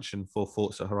expansion for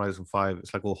Forza Horizon 5.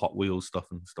 It's like all Hot Wheels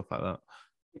stuff and stuff like that.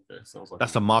 Okay, sounds like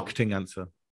that's a marketing answer.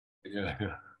 Yeah.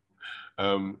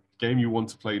 Game you want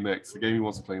to play next. The game you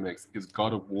want to play next is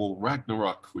God of War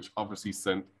Ragnarok, which obviously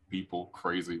sent people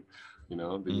crazy. You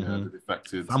know, the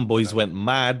defected fanboys went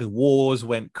mad. Wars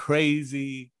went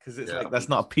crazy because it's like that's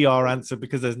not a PR answer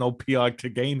because there's no PR to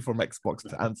gain from Xbox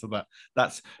to answer that.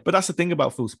 That's the thing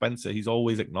about Phil Spencer. He's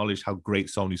always acknowledged how great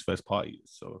Sony's first party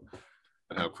is. So.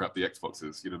 And how crap the Xbox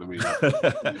is, you know what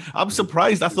I mean? I'm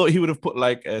surprised. I thought he would have put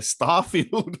like a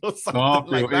Starfield or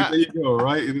something like that. There you go,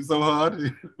 right? It is so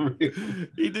hard.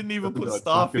 He didn't even put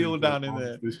Starfield down in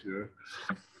there. This year.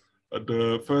 And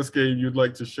the first game you'd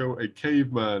like to show a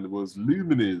caveman was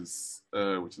Lumines,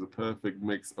 which is a perfect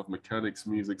mix of mechanics,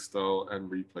 music style,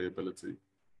 and replayability.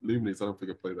 Lumines, I don't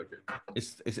think I played that game.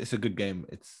 It's a good game.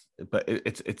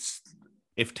 It's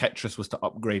if Tetris was to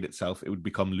upgrade itself, it would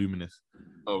become Luminous.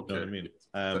 Okay. You know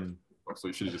what I mean? So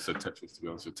you should have just said Tetris, to be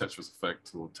honest. Your Tetris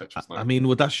Effect or Tetris 9. I mean,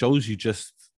 well, that shows you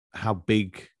just how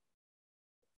big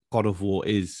God of War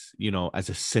is, you know, as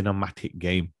a cinematic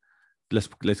game. Let's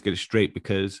get it straight,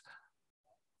 because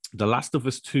The Last of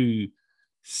Us 2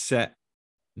 set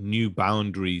new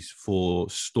boundaries for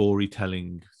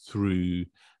storytelling through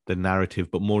the narrative.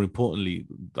 But more importantly,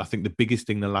 I think the biggest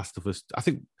thing The Last of Us... I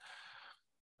think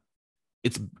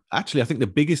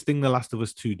the biggest thing The Last of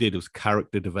Us 2 did was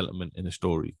character development in a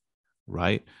story,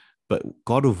 right? But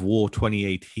God of War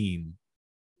 2018,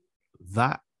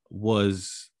 that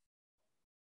was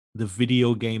the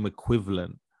video game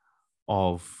equivalent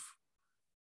of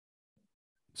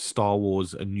Star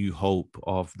Wars A New Hope,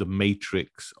 of The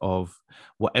Matrix, of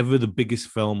whatever the biggest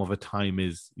film of a time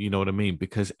is, you know what I mean?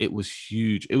 Because it was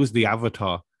huge. It was the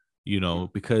Avatar, you know,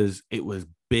 because it was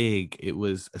big. It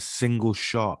was a single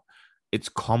shot. Its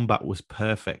combat was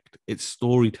perfect. Its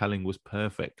storytelling was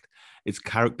perfect. Its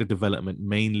character development,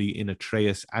 mainly in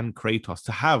Atreus and Kratos.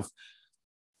 To have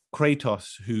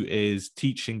Kratos, who is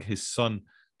teaching his son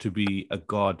to be a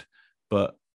god,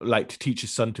 but like to teach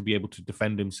his son to be able to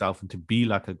defend himself and to be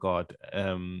like a god,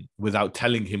 without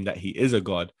telling him that he is a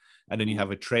god. And then you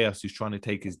have Atreus, who's trying to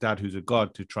take his dad, who's a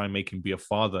god, to try and make him be a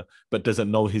father, but doesn't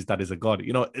know his dad is a god.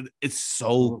 You know, it's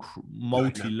so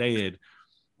multi-layered.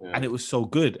 Yeah. And it was so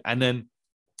good. And then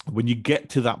when you get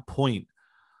to that point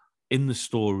in the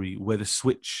story where the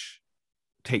switch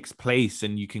takes place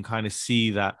and you can kind of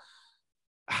see that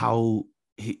how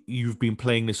you've been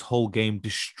playing this whole game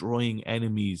destroying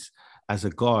enemies as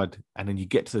a god, and then you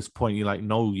get to this point, you're like,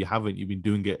 no, you haven't. You've been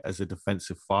doing it as a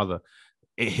defensive father.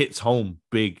 It hits home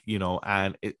big, you know,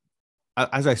 and it,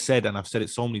 as I said, and I've said it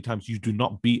so many times, you do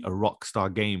not beat a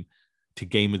Rockstar game to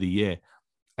Game of the Year.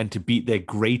 And to beat their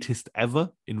greatest ever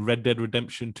in Red Dead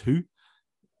Redemption 2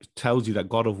 tells you that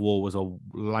God of War was a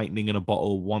lightning in a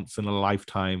bottle, once in a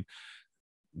lifetime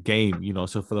game, you know.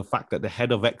 So for the fact that the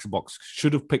head of Xbox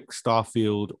should have picked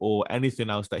Starfield or anything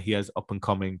else that he has up and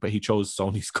coming, but he chose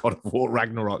Sony's God of War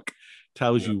Ragnarok,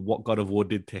 tells you what God of War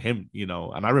did to him, you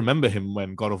know. And I remember him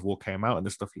when God of War came out and the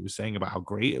stuff he was saying about how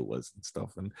great it was and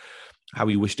stuff, and how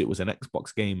he wished it was an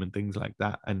Xbox game and things like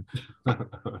that. And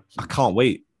I can't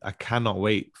wait. I cannot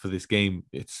wait for this game.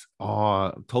 It's,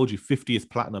 I told you, 50th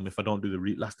platinum if I don't do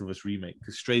the Last of Us remake,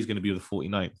 because Stray's going to be the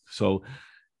 49th. So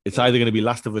it's either going to be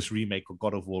Last of Us remake or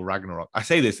God of War Ragnarok. I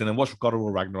say this and then watch God of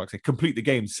War Ragnarok, say complete the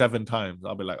game 7 times.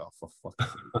 I'll be like, oh, for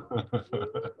fuck's sake.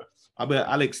 I'll be like,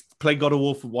 Alex, play God of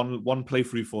War for one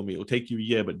playthrough for me. It'll take you a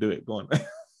year, but do it. Go on.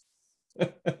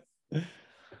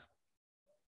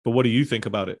 But what do you think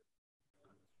about it?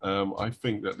 I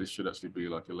think that this should actually be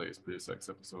like a latest PSX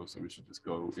episode, so we should just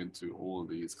go into all of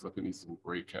these because I think these are some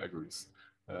great categories,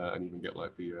 and even get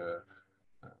like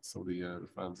some of the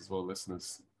fans as well,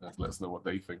 listeners, to let us know what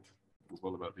they think as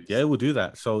well about these. Yeah, we'll do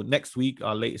that. So next week,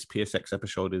 our latest PSX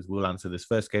episode is we'll answer this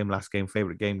first game, last game,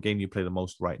 favorite game you play the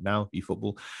most right now,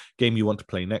 eFootball, game you want to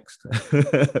play next,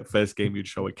 first game you'd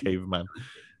show a caveman,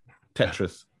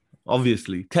 Tetris,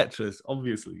 obviously,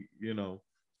 you know.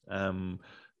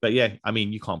 But yeah, I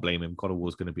mean, you can't blame him. God of War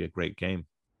is going to be a great game.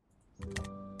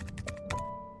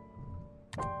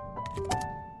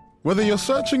 Whether you're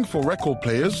searching for record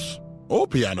players or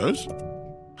pianos,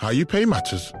 how you pay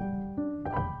matters.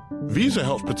 Visa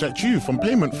helps protect you from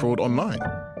payment fraud online.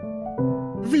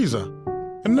 Visa,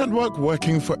 a network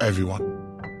working for everyone.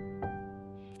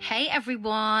 Hey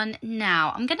everyone,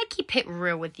 now I'm gonna keep it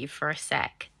real with you for a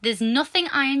sec. There's nothing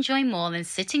I enjoy more than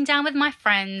sitting down with my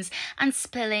friends and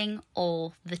spilling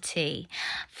all the tea.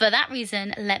 For that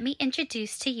reason, let me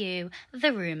introduce to you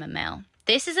the Rumour Mill.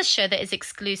 This is a show that is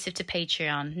exclusive to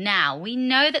Patreon. Now, we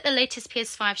know that the latest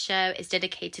PS5 show is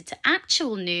dedicated to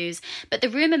actual news, but the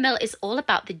Rumour Mill is all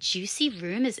about the juicy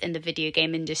rumours in the video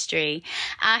game industry.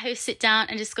 Our hosts sit down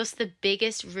and discuss the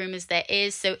biggest rumours there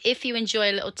is, so if you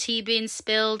enjoy a little tea being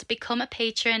spilled, become a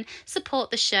patron, support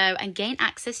the show, and gain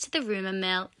access to the Rumour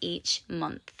Mill each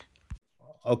month.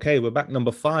 Okay, we're back.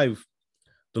 Number 5.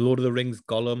 The Lord of the Rings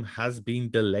Gollum has been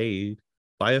delayed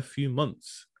by a few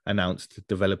months, announced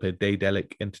developer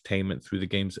Daedalic Entertainment through the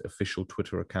game's official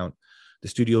Twitter account. The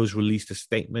studios released a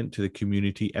statement to the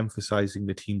community emphasizing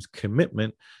the team's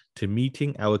commitment to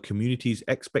meeting our community's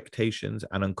expectations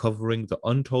and uncovering the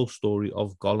untold story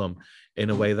of Gollum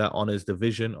in a way that honors the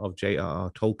vision of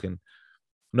J.R.R. Tolkien.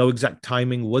 No exact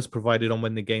timing was provided on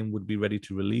when the game would be ready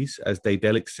to release, as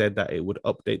Daedalic said that it would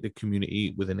update the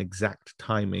community with an exact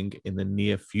timing in the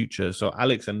near future. So,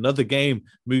 Alex, another game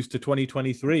moves to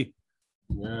 2023.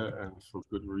 Yeah, and for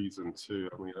good reason too.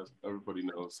 I mean, as everybody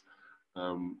knows,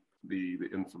 the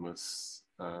infamous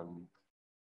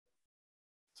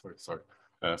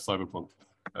Cyberpunk,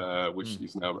 which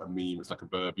is now a meme. It's like a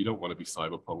verb. You don't want to be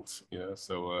cyberpunked,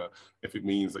 So if it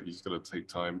means that you just got to take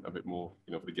time a bit more,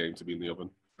 for the game to be in the oven,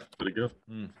 pretty good.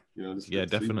 Yeah,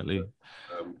 definitely.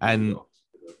 And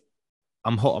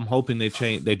I'm hoping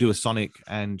they do a Sonic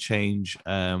and change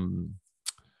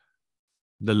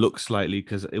the look slightly,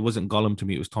 because it wasn't Gollum to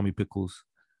me, it was Tommy Pickles.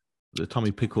 The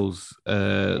Tommy Pickles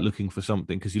looking for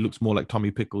something, because he looks more like Tommy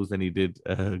Pickles than he did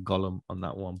Gollum on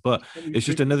that one. But it's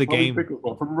just another game from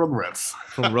Rugrats.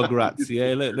 From Rugrats,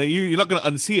 yeah. Look, you're not gonna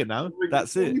unsee it now.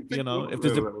 That's it. If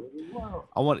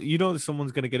there's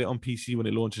someone's gonna get it on PC when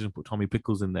it launches and put Tommy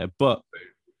Pickles in there. But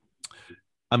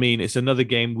I mean, it's another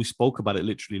game. We spoke about it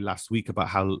literally last week about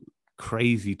how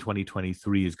crazy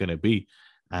 2023 is gonna be.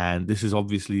 And this is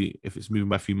obviously, if it's moving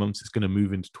by a few months, it's going to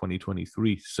move into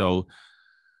 2023. So,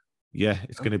 yeah,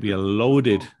 it's going to be a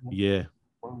loaded year.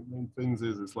 One of the main things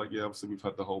is, it's like, obviously we've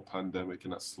had the whole pandemic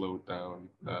and that slowed down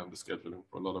the scheduling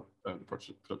for a lot of the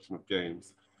production of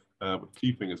games. But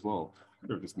key thing as well,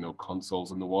 there are just no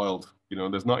consoles in the wild.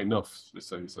 There's not enough,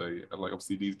 so you say. And like,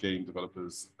 obviously these game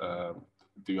developers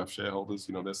do have shareholders.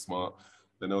 They're smart.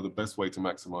 They know the best way to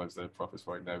maximize their profits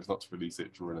right now is not to release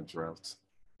it during a drought.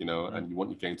 And you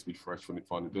want your game to be fresh when it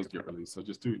finally does get released. So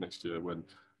just do it next year when,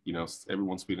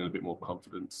 everyone's feeling a bit more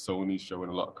confident. Sony's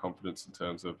showing a lot of confidence in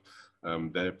terms of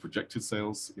their projected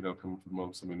sales, coming from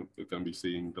months. I mean, we're going to be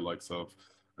seeing the likes of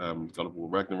God of War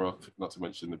Ragnarok, not to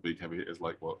mention the big heavy hitters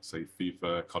like,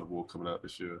 FIFA, God of War coming out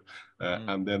this year.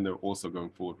 And then they're also going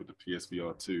forward with the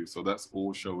PSVR 2. So that's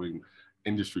all showing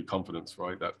industry confidence,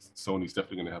 right? That Sony's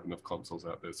definitely going to have enough consoles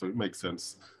out there. So it makes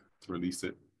sense to release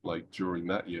it like during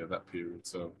that period.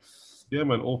 So yeah,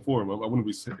 man, all for them. I wouldn't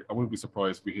be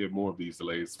surprised if we hear more of these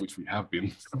delays, which we have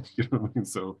been. You know what I mean?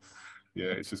 So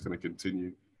yeah, it's just going to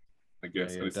continue, I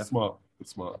guess. And it's smart.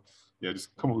 Yeah,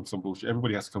 just come up with some bullshit.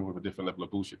 Everybody has to come up with a different level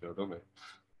of bullshit, though, don't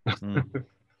they?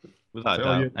 Without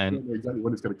doubt. I don't know exactly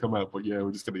when it's going to come out, but yeah,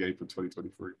 we're just going to aim for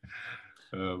 2023.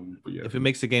 But yeah, if it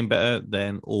makes the game better,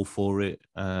 then all for it.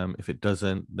 If it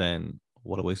doesn't, then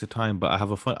what a waste of time. But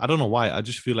I don't know why. I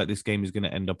just feel like this game is going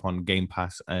to end up on Game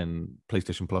Pass and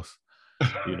PlayStation Plus,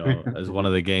 as one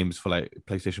of the games for like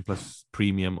PlayStation Plus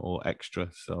Premium or Extra.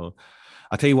 So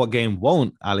I'll tell you what game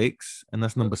won't, Alex, and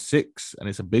that's number 6, and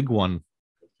it's a big one.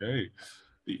 Okay.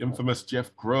 The infamous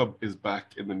Jeff Grubb is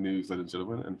back in the news, ladies and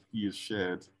gentlemen, and he has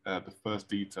shared the first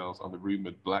details on the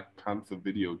rumored Black Panther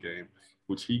video game,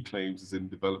 which he claims is in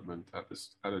development at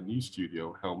a new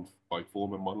studio helmed by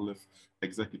former Monolith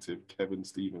executive Kevin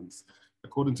Stevens.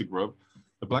 According to Grubb,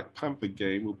 the Black Panther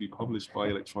game will be published by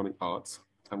Electronic Arts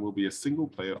and will be a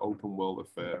single-player open-world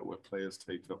affair where players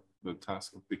take up the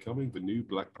task of becoming the new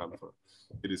Black Panther.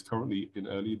 It is currently in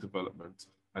early development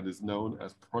and is known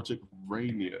as Project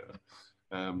Rainier.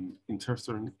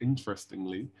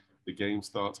 Interestingly, the game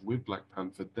starts with Black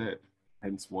Panther dead,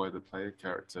 hence why the player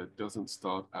character doesn't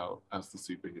start out as the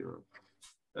superhero.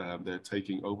 They're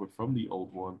taking over from the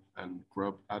old one, and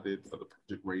Grubb added that the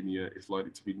Project Rainier is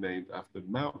likely to be named after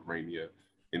Mount Rainier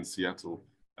in Seattle,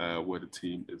 where the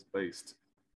team is based.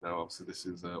 Now, obviously, this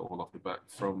is all off the back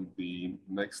from the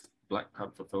next Black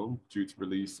Panther film due to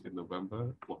release in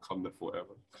November, Wakanda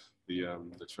Forever.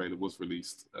 The trailer was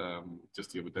released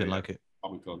just the other day. Didn't like it.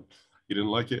 Comic-Con. You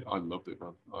didn't like it? I loved it,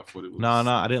 man. I thought it was... No,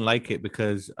 I didn't like it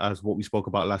because, as what we spoke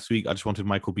about last week, I just wanted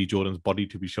Michael B. Jordan's body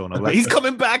to be shown. I'm like, he's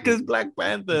coming back as Black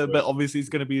Panther, but obviously it's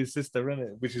going to be his sister, isn't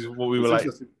it? Which is what we were like.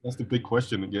 That's the big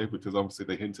question, yeah, because obviously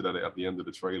they hinted at it at the end of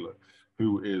the trailer.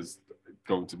 Who's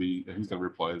going to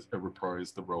reprise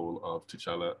the role of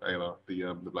T'Challa,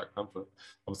 the Black Panther?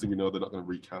 Obviously, we know they're not going to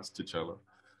recast T'Challa,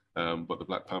 but the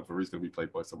Black Panther is going to be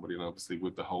played by somebody, and obviously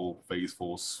with the whole Phase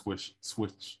 4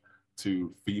 switch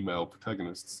to female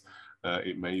protagonists,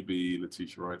 it may be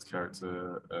Letitia Wright's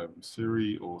character,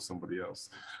 Shuri, or somebody else.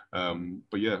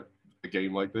 But yeah, a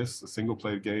game like this, a single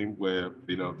player game where,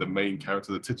 you know, the main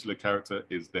character, the titular character,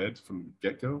 is dead from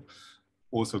get-go,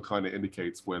 also kind of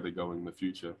indicates where they're going in the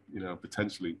future. You know,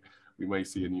 potentially we may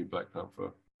see a new Black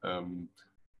Panther. And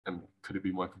could it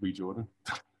be Michael B. Jordan?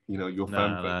 You know, your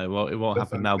fan. No, it won't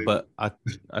happen now. But I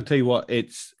tell you what,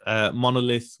 it's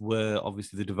Monolith were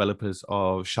obviously the developers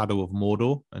of Shadow of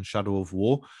Mordor and Shadow of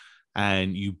War,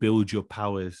 and you build your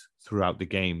powers throughout the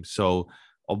game. So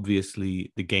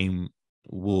obviously the game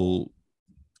will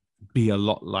be a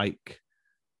lot like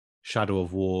Shadow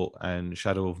of War and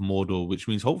Shadow of Mordor, which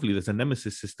means hopefully there's a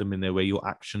nemesis system in there where your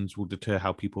actions will deter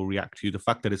how people react to you. The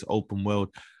fact that it's open world.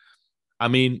 I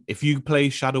mean, if you play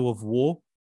Shadow of War,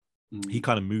 he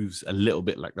kind of moves a little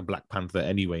bit like the Black Panther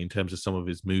anyway, in terms of some of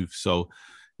his moves. So,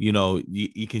 you know,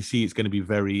 you can see it's going to be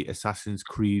very Assassin's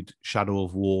Creed, Shadow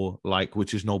of War, like,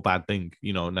 which is no bad thing.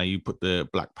 You know, now you put the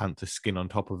Black Panther skin on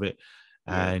top of it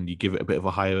and you give it a bit of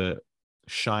a higher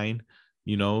shine,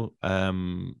 you know.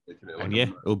 And yeah,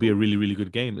 it'll be a really, really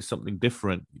good game. It's something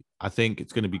different. I think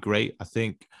it's going to be great. I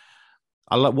think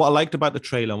what I liked about the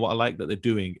trailer and what I like that they're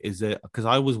doing is that, because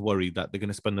I was worried that they're going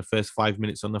to spend the first 5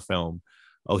 minutes on the film,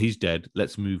 oh, he's dead,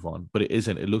 let's move on. But it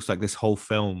isn't. It looks like this whole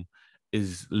film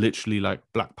is literally like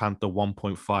Black Panther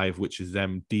 1.5, which is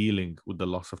them dealing with the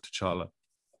loss of T'Challa.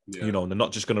 Yeah. You know, and they're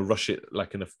not just going to rush it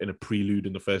like in a prelude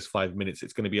in the first 5 minutes.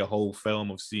 It's going to be a whole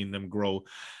film of seeing them grow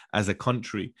as a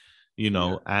country, you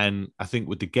know. Yeah. And I think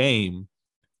with the game,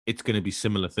 it's going to be a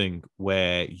similar thing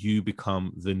where you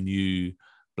become the new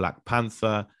Black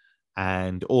Panther,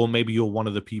 or maybe you're one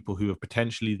of the people who are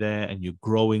potentially there and you're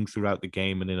growing throughout the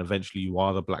game, and then eventually you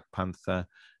are the Black Panther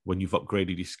when you've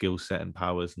upgraded your skill set and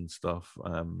powers and stuff,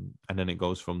 and then it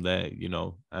goes from there, you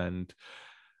know. And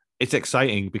it's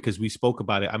exciting because we spoke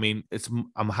about it. I mean,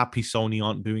 I'm happy Sony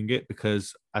aren't doing it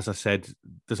because, as I said,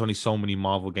 there's only so many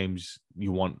Marvel games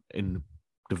you want in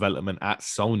development at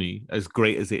Sony. As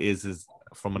great as it is as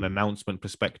from an announcement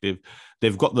perspective,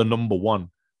 they've got the number one,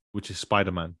 which is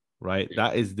Spider-Man. Right,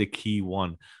 that is the key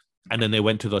one. And then they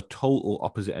went to the total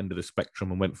opposite end of the spectrum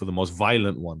and went for the most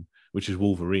violent one, which is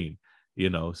Wolverine.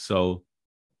 You know, so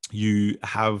you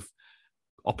have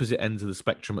opposite ends of the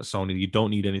spectrum at Sony. You don't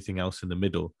need anything else in the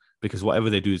middle, because whatever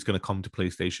they do is going to come to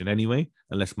PlayStation anyway,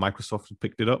 unless Microsoft has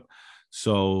picked it up.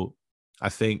 So I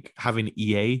think having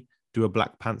EA do a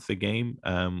Black Panther game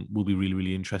will be really,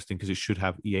 really interesting, because it should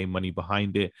have EA money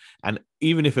behind it. And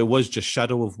even if it was just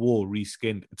Shadow of War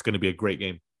reskinned, it's going to be a great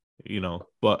game. You know,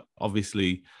 but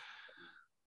obviously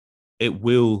it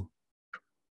will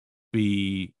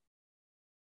be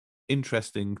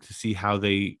interesting to see how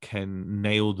they can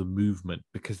nail the movement,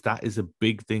 because that is a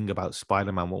big thing about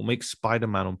Spider-Man. What makes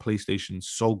Spider-Man on PlayStation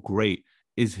so great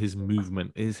is his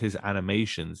movement, is his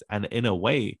animations. And in a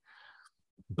way,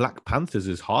 Black Panther's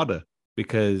is harder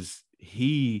because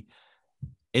he,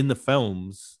 in the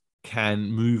films,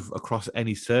 can move across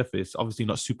any surface, obviously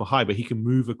not super high, but he can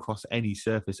move across any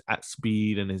surface at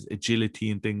speed, and his agility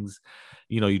and things.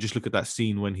 You know, you just look at that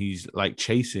scene when he's like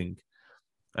chasing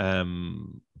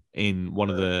in one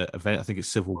of the event, I think it's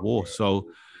Civil War. So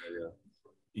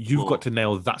you've got to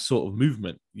nail that sort of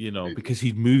movement, you know, because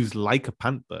he moves like a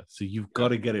panther. So you've got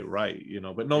to get it right, you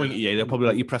know. But knowing EA, they're probably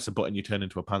like, you press a button, you turn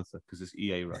into a panther, because it's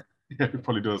EA, right? Yeah, it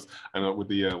probably does. And with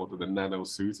the nano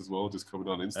suits as well, just coming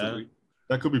on instantly.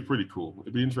 That could be pretty cool.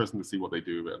 It'd be interesting to see what they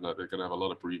do with it, and that they're going to have a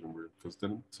lot of breathing room. Because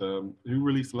didn't who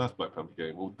released the last Black Panther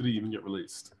game, or did it even get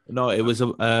released? No, it was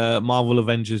a Marvel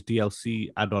Avengers DLC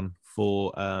add-on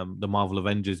for the Marvel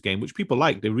Avengers game, which people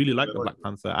like. They really like the Black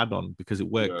Panther add-on because it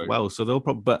worked well. So they'll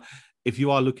probably. But if you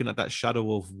are looking at that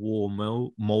Shadow of War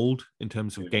mold in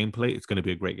terms of gameplay, it's going to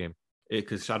be a great game.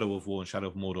 Because Shadow of War and Shadow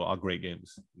of Mordor are great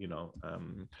games,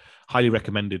 highly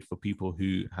recommended for people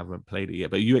who haven't played it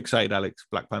yet. But are you excited, Alex?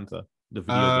 Black Panther, the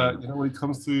video game? When it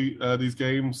comes to these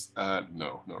games,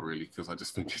 no, not really, because I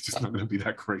just think it's just not going to be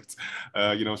that great.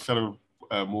 Shadow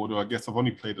of Mordor, I guess I've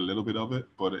only played a little bit of it,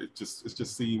 but it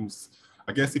just seems.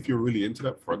 I guess if you're really into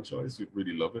that franchise, you'd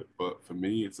really love it. But for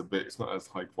me, it's not as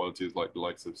high quality as like the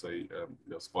likes of say,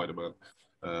 Spider-Man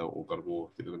or God of War.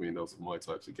 You know what I mean? Those are my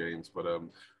types of games, but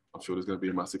I'm sure there's going to be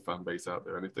a massive fan base out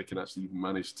there, and if they can actually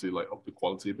manage to like up the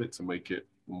quality a bit to make it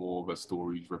more of a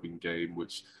story-driven game,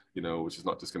 which is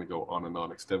not just going to go on and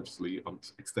on extensively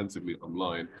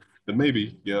online, then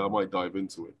maybe I might dive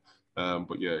into it.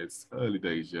 But yeah, it's early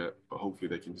days yet, but hopefully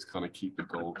they can just kind of keep the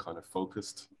goal kind of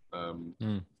focused.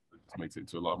 It makes it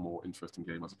into a lot more interesting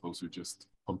game as opposed to just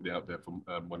pumping it out there for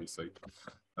money's sake.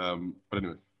 But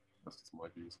anyway, that's just my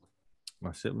views.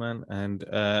 That's it, man. And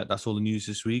that's all the news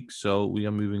this week. So we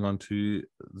are moving on to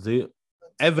the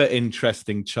ever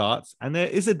interesting charts. And there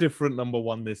is a different number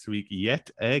one this week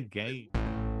yet again.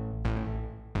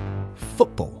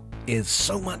 Football is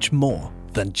so much more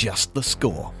than just the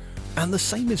score. And the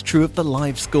same is true of the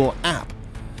LiveScore app.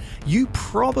 You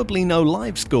probably know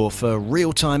LiveScore for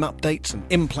real-time updates and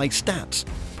in-play stats.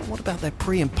 But what about their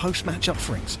pre- and post-match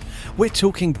offerings? We're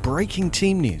talking breaking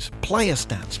team news, player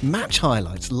stats, match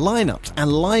highlights, lineups,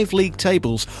 and live league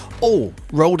tables, all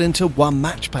rolled into one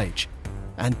match page.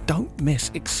 And don't miss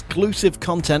exclusive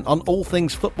content on all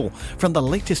things football, from the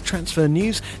latest transfer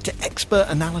news to expert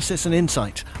analysis and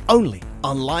insight, only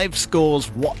on LiveScore's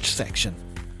Watch section.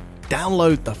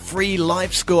 Download the free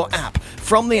LiveScore app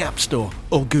from the App Store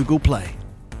or Google Play.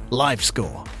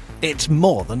 LiveScore. It's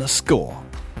more than a score.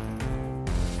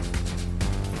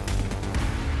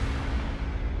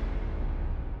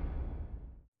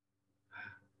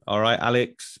 All right,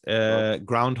 Alex.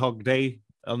 Groundhog Day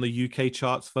on the UK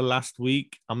charts for last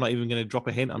week. I'm not even going to drop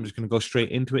a hint. I'm just going to go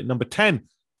straight into it. Number 10.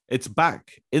 It's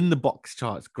back in the box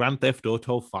charts. Grand Theft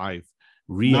Auto 5.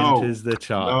 Re-enters the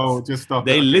charts. No, just stop.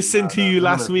 They listened to you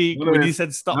last week when you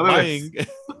said stop buying.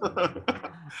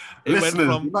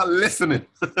 You're not listening.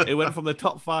 It went from the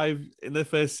top 5 in the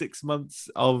first 6 months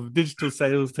of digital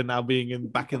sales to now being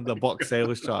back in the box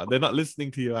sales chart. They're not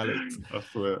listening to you, Alex. I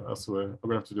swear. I'm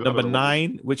gonna have to do Number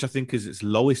 9, which I think is its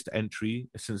lowest entry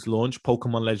since launch,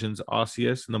 Pokemon Legends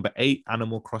Arceus. Number 8,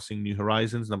 Animal Crossing New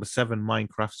Horizons. Number 7,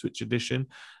 Minecraft Switch Edition.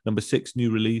 Number 6,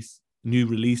 new release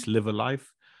Live a Life.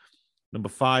 Number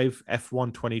 5,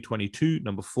 F1 2022.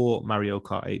 Number 4, Mario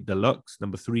Kart 8 Deluxe.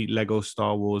 Number 3, Lego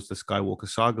Star Wars The Skywalker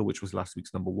Saga, which was last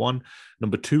week's number 1.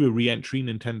 Number 2, a re-entry,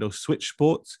 Nintendo Switch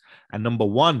Sports. And number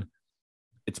 1,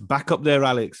 it's back up there,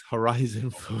 Alex,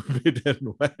 Horizon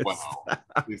Forbidden West. Wow.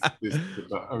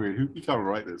 I mean, you can't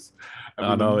write this.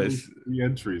 I know, it's...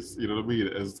 re-entries, you know what I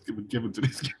mean, has been given to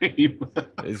this game.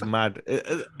 It's mad.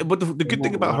 But the good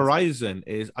thing about Horizon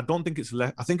is I don't think it's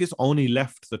left. I think it's only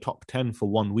left the top 10 for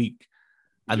 1 week.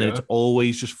 And then it's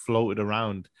always just floated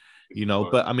around,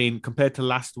 But I mean, compared to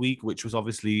last week, which was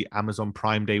obviously Amazon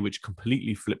Prime Day, which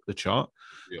completely flipped the chart,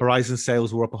 Horizon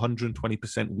sales were up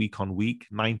 120% week on week.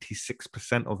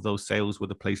 96% of those sales were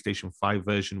the PlayStation 5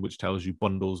 version, which tells you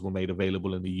bundles were made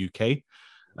available in the UK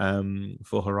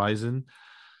for Horizon.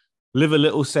 Live a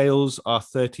Little sales are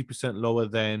 30% lower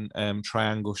than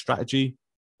Triangle Strategy.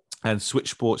 And Switch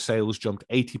Sports sales jumped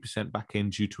 80% back in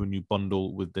due to a new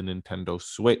bundle with the Nintendo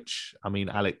Switch. I mean,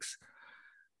 Alex,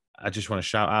 I just want to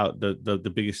shout out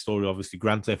the biggest story, obviously,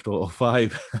 Grand Theft Auto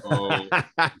 5.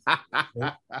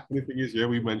 The thing is,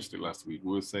 we mentioned it last week.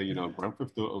 We were saying, Grand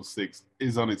Theft Auto 6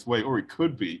 is on its way, or it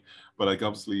could be, but like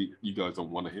obviously you guys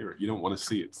don't want to hear it. You don't want to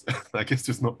see it. I guess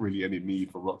there's not really any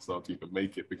need for Rockstar to even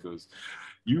make it, because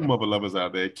you mother lovers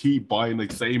out there keep buying the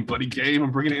same bloody game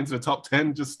and bringing it into the top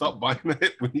 10. Just stop buying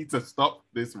it. We need to stop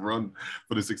this run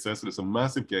for the success. It's a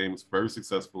massive game. It's very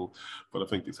successful, but I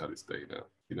think it's had its day now.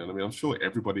 You know what I mean? I'm sure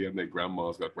everybody and their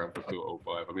grandma's got Grand Theft Auto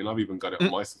 5. I mean, I've even got it on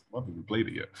my system. I haven't even played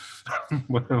it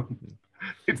yet.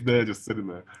 It's there, just sitting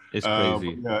there. It's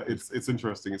crazy. Yeah, it's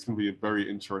interesting. It's going to be a very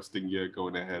interesting year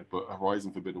going ahead. But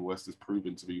Horizon Forbidden West has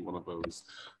proven to be one of those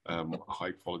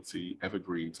high-quality,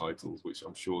 evergreen titles, which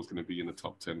I'm sure is going to be in the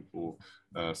top 10 for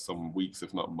some weeks,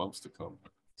 if not months to come.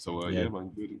 So,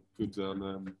 man,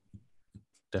 good.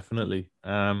 Definitely.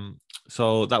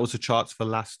 So that was the charts for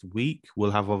last week.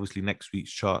 We'll have obviously next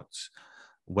week's charts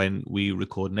when we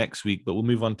record next week. But we'll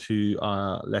move on to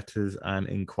our letters and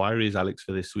inquiries, Alex,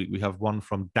 for this week. We have one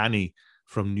from Danny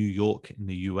from New York in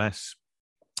the US.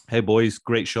 Hey, boys,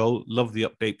 great show. Love the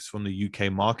updates from the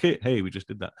UK market. Hey, we just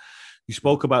did that. You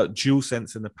spoke about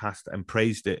DualSense in the past and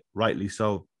praised it, rightly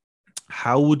so.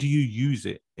 How would you use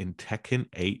it in Tekken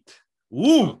 8?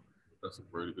 Ooh! That's a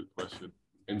really good question.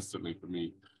 Instantly for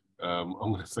me, I'm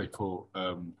going to say for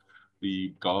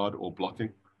the guard or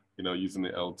blocking, using the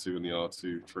L2 and the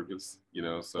R2 triggers,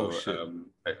 so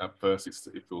at first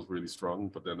it feels really strong,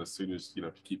 but then as soon as, if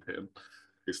you keep hitting,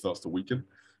 it starts to weaken.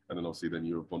 And then obviously then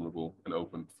you're vulnerable and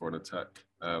open for an attack.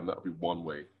 That would be one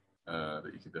way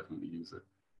that you can definitely use it.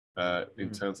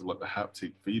 In terms of like the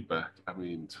haptic feedback, I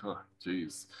mean,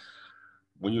 geez.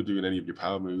 When you're doing any of your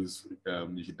power moves,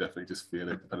 you can definitely just feel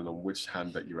it depending on which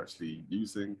hand that you're actually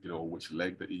using, or which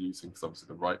leg that you're using. Because obviously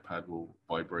the right pad will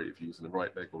vibrate if you're using the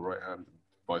right leg or right hand, and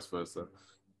vice versa.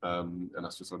 And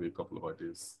that's just only a couple of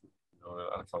ideas.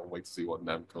 I can't wait to see what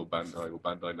Namco Bandai or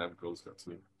Bandai Namco's got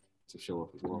to show off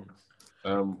as well.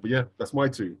 But yeah, that's my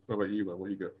two. What about you, man? What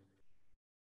do you got?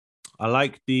 I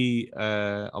like the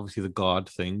obviously the guard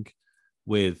thing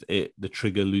with it, the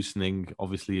trigger loosening,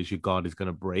 obviously, as your guard is going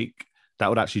to break. That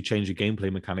would actually change the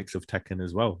gameplay mechanics of Tekken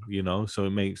as well, so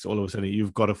it makes all of a sudden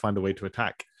you've got to find a way to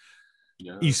attack.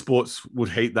 Yeah. Esports would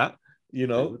hate that, They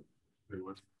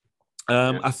would.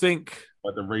 I think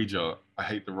like the Rage Art, I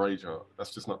hate the Rage Art.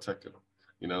 That's just not Tekken.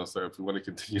 So if we want to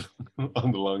continue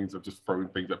on the lines of just throwing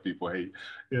things that people hate,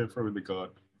 throwing the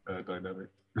guard dynamic.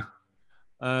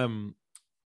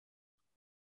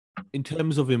 In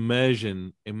terms of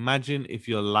immersion, imagine if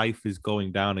your life is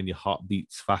going down and your heart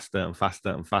beats faster and faster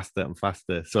and faster and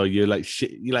faster. So you're like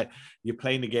shit. You're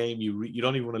playing the game. You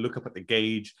don't even want to look up at the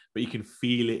gauge, but you can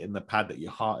feel it in the pad that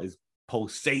your heart is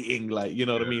pulsating. Like, you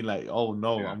know what I mean? Like, oh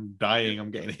no, I'm dying.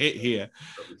 I'm getting hit here.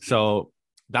 So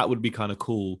that would be kind of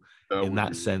cool in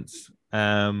that sense.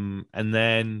 And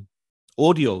then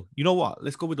audio. You know what?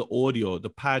 Let's go with the audio.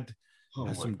 The pad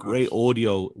has some great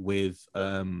audio with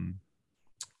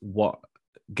what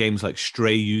games like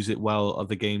Stray use it well.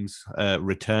 Other games,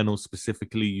 Returnal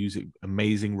specifically, use it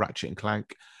amazing. Ratchet and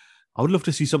Clank. I would love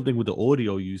to see something with the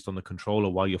audio used on the controller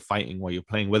while you're fighting, while you're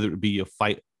playing, whether it be your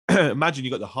fight. Imagine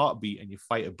you got the heartbeat and your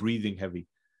fighter breathing heavy.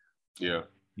 Yeah.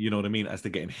 You know what I mean? As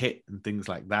they're getting hit and things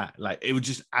like that. Like, it would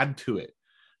just add to it.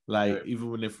 Like,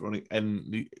 even when they're running,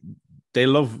 and they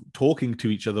love talking to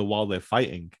each other while they're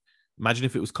fighting. Imagine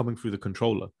if it was coming through the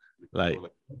controller. Like,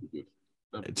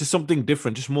 just something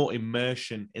different, just more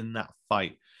immersion in that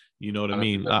fight. You know what I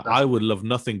mean? I would love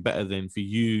nothing better than for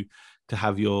you to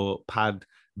have your pad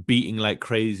beating like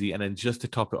crazy, and then just to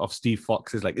top it off, Steve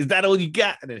Fox is like, "Is that all you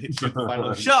got?" And then hits you the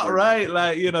final shot, right?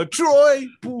 Like, Troy.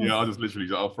 Boom. Yeah, I'll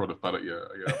throw the pad at you.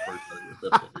 Yeah, I'll throw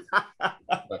it definitely.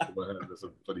 Back of my hand, there's a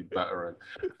bloody battering.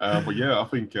 But yeah, I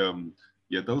think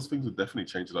those things would definitely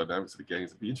change the dynamics of the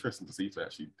games. It'd be interesting to see if they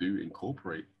actually do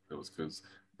incorporate those, because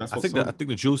I think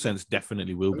the DualSense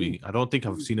definitely will be. I don't think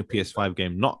I've seen a PS5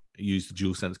 game not use the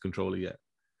DualSense controller yet.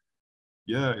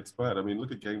 Yeah, it's bad. I mean,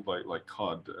 look at games like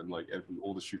COD and like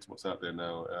all the shoot 'em ups out there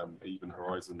now, even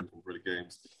Horizon Umbrella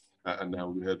Games, and now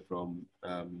we heard from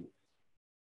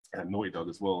Naughty Dog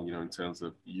as well. In terms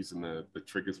of using the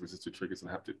triggers, resistive triggers,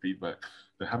 and haptic feedback,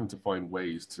 they're having to find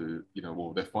ways to,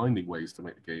 they're finding ways to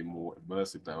make the game more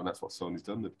immersive now, and that's what Sony's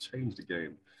done. They've changed the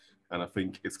game, and I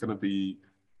think it's going to be.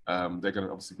 They're going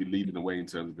to obviously be leading the way in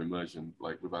terms of immersion,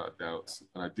 like without a doubt.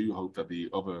 And I do hope that the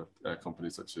other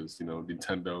companies, such as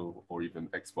Nintendo or even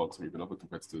Xbox or even other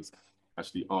competitors,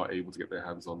 actually are able to get their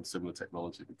hands on similar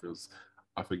technology, because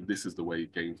I think this is the way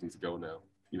games need to go now.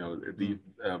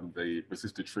 The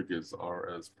resisted triggers are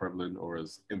as prevalent or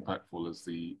as impactful as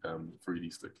the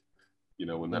 3D stick.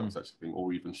 When that was actually a thing,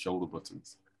 or even shoulder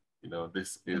buttons.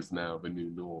 This is now the new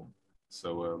norm.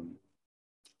 So.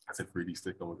 I said 3D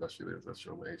stick. Oh my gosh, that's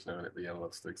showing my age now, and the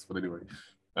analog sticks. But anyway,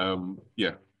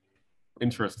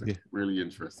 interesting. Yeah. Really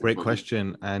interesting. Great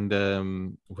question, and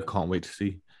we can't wait to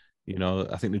see.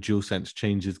 I think the DualSense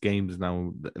changes games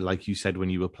now. Like you said when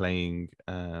you were playing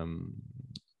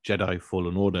Jedi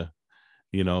Fallen Order,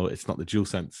 it's not the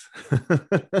DualSense,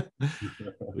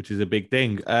 which is a big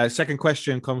thing. Second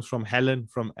question comes from Helen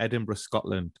from Edinburgh,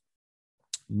 Scotland.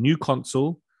 New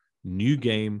console, new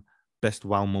game. Best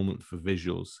wow moment for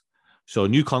visuals. So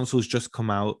new consoles just come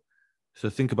out.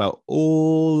 So think about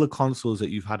all the consoles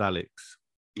that you've had, Alex.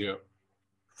 Yeah.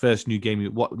 First new game.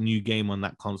 What new game on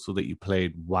that console that you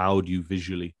played wowed you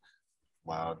visually?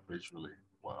 Wowed visually.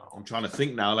 Wow. I'm trying to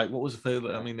think now. Like, what was the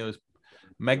favorite? I mean, there was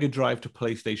Mega Drive to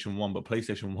PlayStation 1, but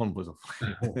PlayStation 1 was a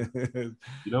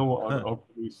You know what I'll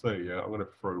probably say, yeah, I'm going to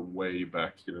throw way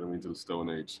back, you know what I mean, to the Stone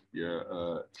Age.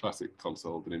 Yeah, classic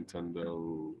console, the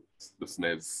Nintendo, the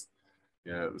SNES.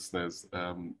 Yeah, the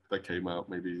SNES that came out,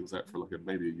 maybe it was out for like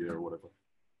maybe a year or whatever.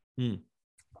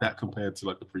 That compared to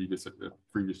like the previous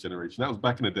generation. That was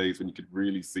back in the days when you could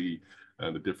really see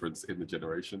the difference in the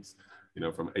generations, you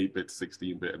know, from 8-bit to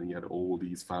 16-bit, and then you had all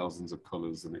these thousands of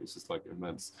colors, and it was just like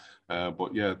immense.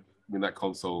 But yeah, I mean, that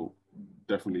console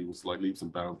definitely was like leaps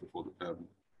and bounds before,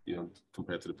 you know,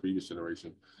 compared to the previous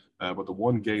generation. But the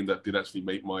one game that did actually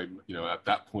make my, you know, at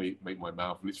that point, make my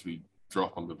mouth literally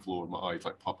drop on the floor and my eyes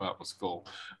like pop out my skull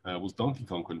was Donkey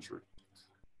Kong Country.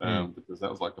 Because that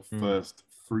was like the first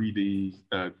 3D,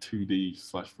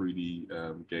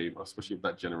 2D/3D game, especially of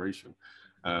that generation.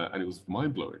 And it was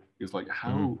mind-blowing. It was like,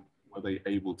 how were they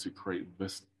able to create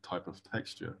this type of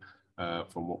texture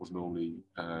from what was normally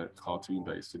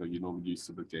cartoon-based? You know, you're normally used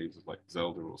to the games of like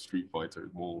Zelda or Street Fighter,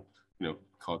 more, you know,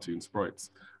 cartoon sprites.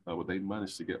 But they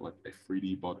managed to get like a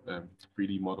 3D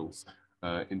models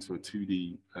into a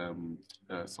 2D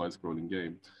side-scrolling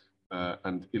game.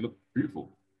 And it looked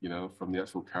beautiful. You know, from the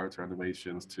actual character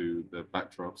animations to the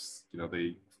backdrops, you know,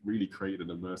 they really created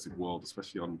an immersive world,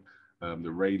 especially on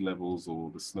the rain levels or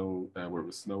the snow where it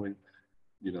was snowing.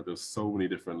 You know, there's so many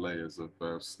different layers of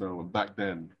snow. And back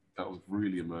then, that was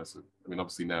really immersive. I mean,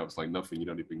 obviously now it's like nothing. You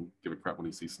don't even give a crap when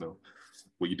you see snow.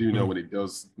 What you do know when it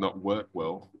does not work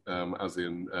well, as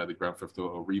in the Grand Theft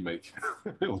Auto remake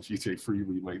or GTA 3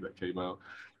 remake that came out,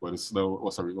 where the snow, it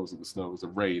wasn't the snow, it was the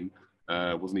rain,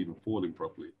 wasn't even falling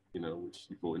properly. You know, which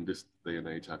you thought in this day and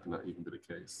age, how can that even be the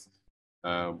case?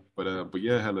 But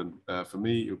yeah, Helen, for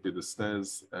me, it would be the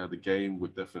SNES. The game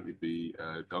would definitely be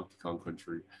Donkey Kong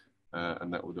Country,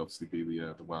 and that would obviously be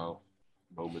the wow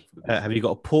moment for the have you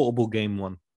got a portable game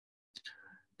one?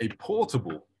 A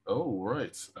portable? Oh,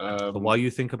 right. So while you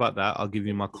think about that, I'll give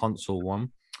you my console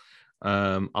one.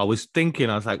 I was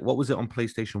like, what was it on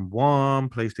PlayStation 1,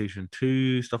 PlayStation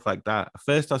 2, stuff like that.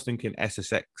 First, I was thinking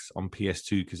SSX on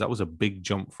PS2 because that was a big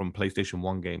jump from PlayStation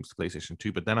 1 games to PlayStation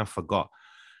 2. But then I forgot.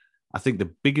 I think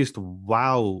the biggest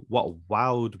what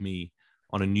wowed me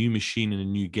on a new machine in a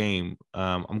new game,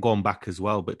 I'm going back as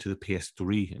well, but to the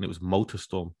PS3, and it was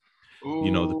MotorStorm. Ooh,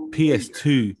 you know, the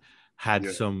PS2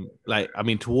 had some, like, I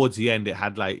mean, towards the end, it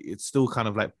had like, it's still kind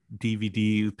of like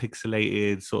DVD,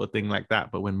 pixelated sort of thing like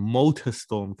that. But when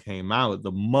MotorStorm came out,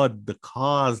 the mud, the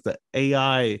cars, the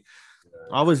AI,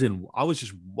 I was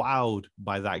just wowed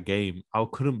by that game. I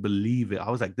couldn't believe it. I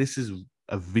was like, this is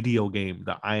a video game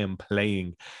that I am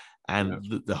playing.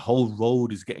 And the whole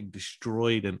road is getting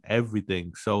destroyed and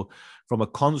everything. So from a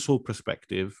console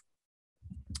perspective,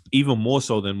 even more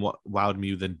so than what wowed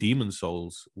me than Demon's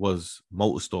Souls was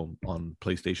MotorStorm on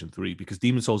PlayStation 3, because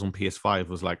Demon's Souls on PS5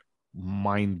 was like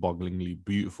mind-bogglingly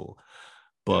beautiful.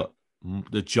 But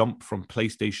the jump from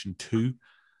PlayStation 2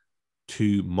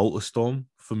 to MotorStorm,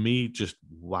 for me, just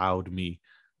wowed me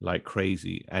like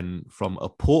crazy. And from a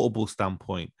portable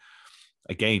standpoint,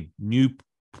 again,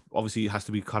 obviously it has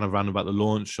to be kind of round about the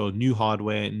launch, so new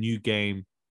hardware, new game,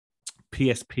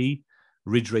 PSP,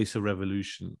 Ridge Racer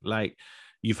Revolution. Like,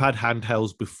 you've had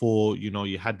handhelds before, you know,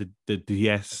 you had the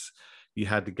DS, you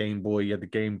had the Game Boy, you had the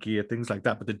Game Gear, things like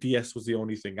that. But the DS was the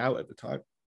only thing out at the time.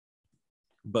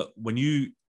 But when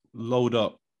you load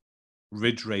up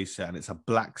Ridge Racer and it's a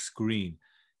black screen,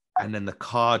 and then the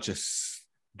car just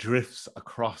drifts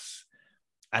across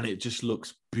and it just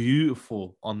looks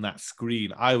beautiful on that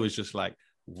screen, I was just like,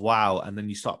 wow. And then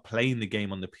you start playing the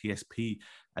game on the PSP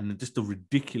and just the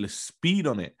ridiculous speed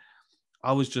on it.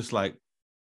 I was just like,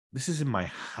 this is in my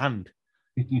hand.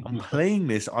 I'm playing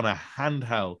this on a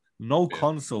handheld, no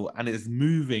console, and it's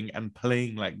moving and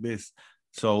playing like this.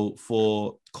 So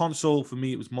for console, for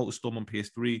me, it was MotorStorm on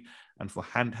PS3. And for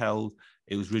handheld,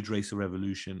 it was Ridge Racer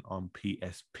Revolution on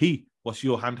PSP. What's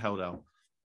your handheld, Al?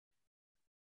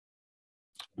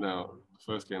 Now, the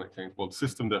first game that came, well, the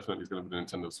system definitely is going to be the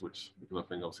Nintendo Switch, because I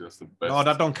think obviously that's the best. No,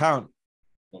 that don't count.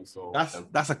 Console.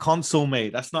 That's a console,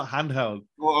 mate. That's not handheld.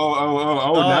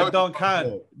 Oh! No, now it don't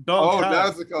count. Now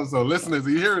it's a console. Listeners, are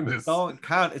you hearing this? Don't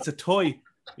count. It's a toy.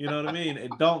 You know what I mean? It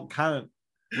don't count.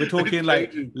 We're talking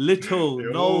like little,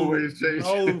 no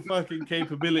fucking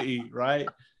capability, right?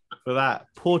 For that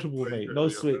portable, mate. No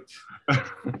Switch.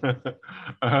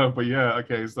 But yeah,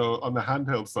 okay. So on the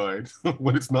handheld side,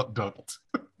 when it's not docked,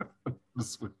 the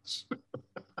Switch.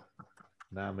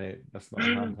 Nah, mate, that's not a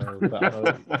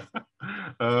handheld.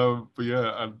 But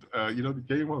yeah, and you know, the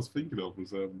game I was thinking of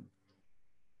was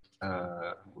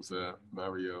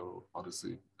Mario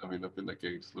Odyssey. I mean, I think that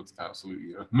game just looks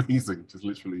absolutely amazing. Just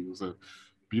literally, it was a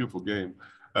beautiful game.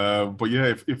 But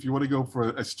yeah, if you want to go for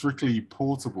a strictly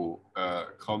portable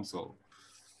console,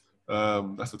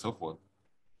 that's a tough one.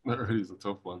 That really is a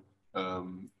tough one.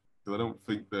 Because I don't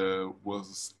think there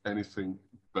was anything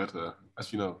better.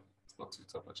 Actually, no, it's not too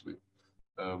tough, actually.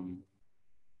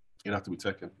 It'd have to be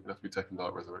Tekken. It'd have to be Tekken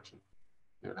Dark Resurrection.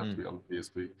 It'd have to be on the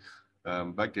PSP.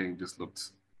 That game just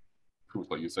looked pretty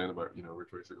much like you're saying about,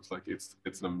 Ridge Racer. It's like, it's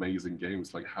an amazing game.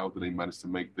 It's like, how did they manage to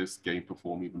make this game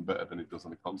perform even better than it does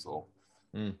on the console?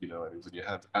 And it was in your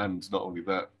head. And not only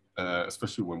that,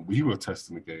 especially when we were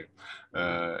testing the game,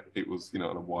 it was,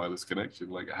 on a wireless connection.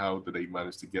 Like, how did they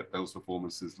manage to get those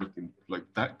performances looking like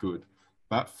that good,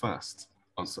 that fast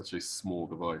on such a small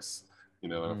device?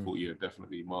 And I thought, yeah,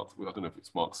 definitely Mark, I don't know if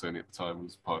it's Mark Cerny at the time who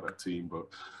was part of that team, but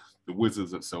the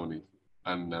wizards at Sony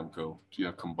and Namco,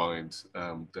 combined,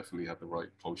 definitely had the right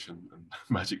potion and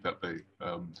magic that day.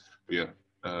 But yeah,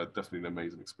 definitely an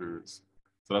amazing experience.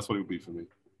 So that's what it would be for me,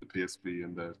 the PSP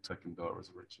and the Tekken Dark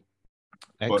Resurrection.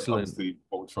 Excellent. But obviously,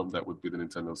 from that would be the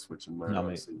Nintendo Switch and Mario. No,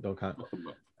 mate, don't count.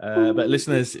 But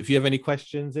listeners, if you have any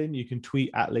questions you can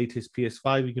tweet at latest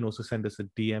PS5. You can also send us a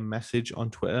DM message on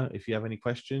Twitter. If you have any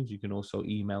questions, you can also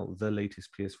email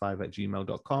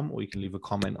thelatestps5@gmail.com, or you can leave a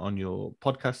comment on your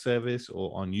podcast service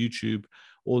or on YouTube.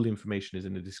 All the information is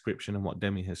in the description and what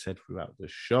Demi has said throughout the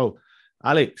show.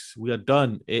 Alex, we are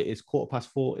done. It is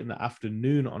 4:15 in the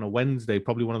afternoon on a Wednesday,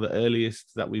 probably one of the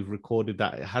earliest that we've recorded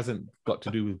that it hasn't got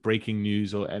to do with breaking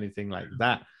news or anything like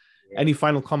that. Any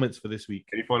final comments for this week?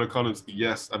 Any final comments?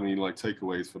 Yes. I mean, like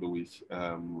takeaways for the week.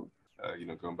 Going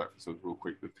back to real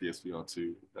quick with PSVR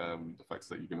 2, the fact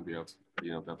that you're going to be able to,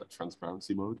 have that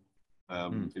transparency mode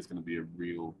is going to be a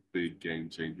real big game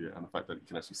changer. And the fact that you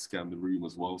can actually scan the room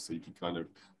as well, so you can kind of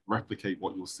replicate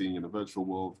what you're seeing in the virtual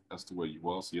world as to where you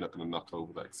are. So you're not going to knock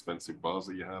over that expensive bars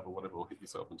that you have or whatever, or hit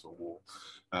yourself into a wall.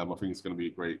 I think it's going to be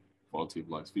a great quality of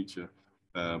life feature.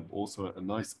 Also, a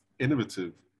nice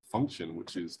innovative function,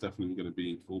 which is definitely going to be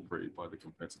incorporated by the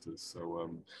competitors.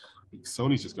 So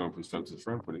Sony's just going from strength to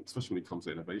strength, especially when it comes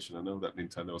to innovation. I know that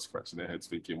Nintendo is scratching their heads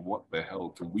thinking, what the hell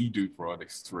can we do for our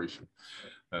next iteration?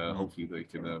 Hopefully they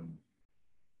can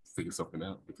figure something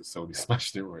out, because Sony's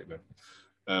smashing it right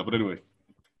now. But anyway,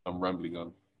 I'm rambling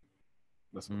on.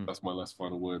 That's my last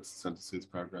final words, sentences,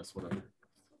 paragraphs, whatever.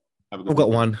 I've got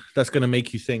one that's going to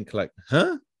make you think like,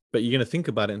 huh? But you're going to think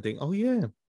about it and think, oh yeah,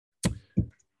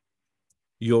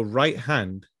 your right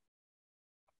hand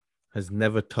has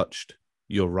never touched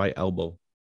your right elbow.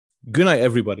 Good night,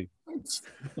 everybody.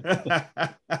 Welcome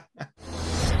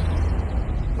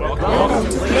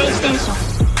to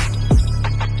PlayStation.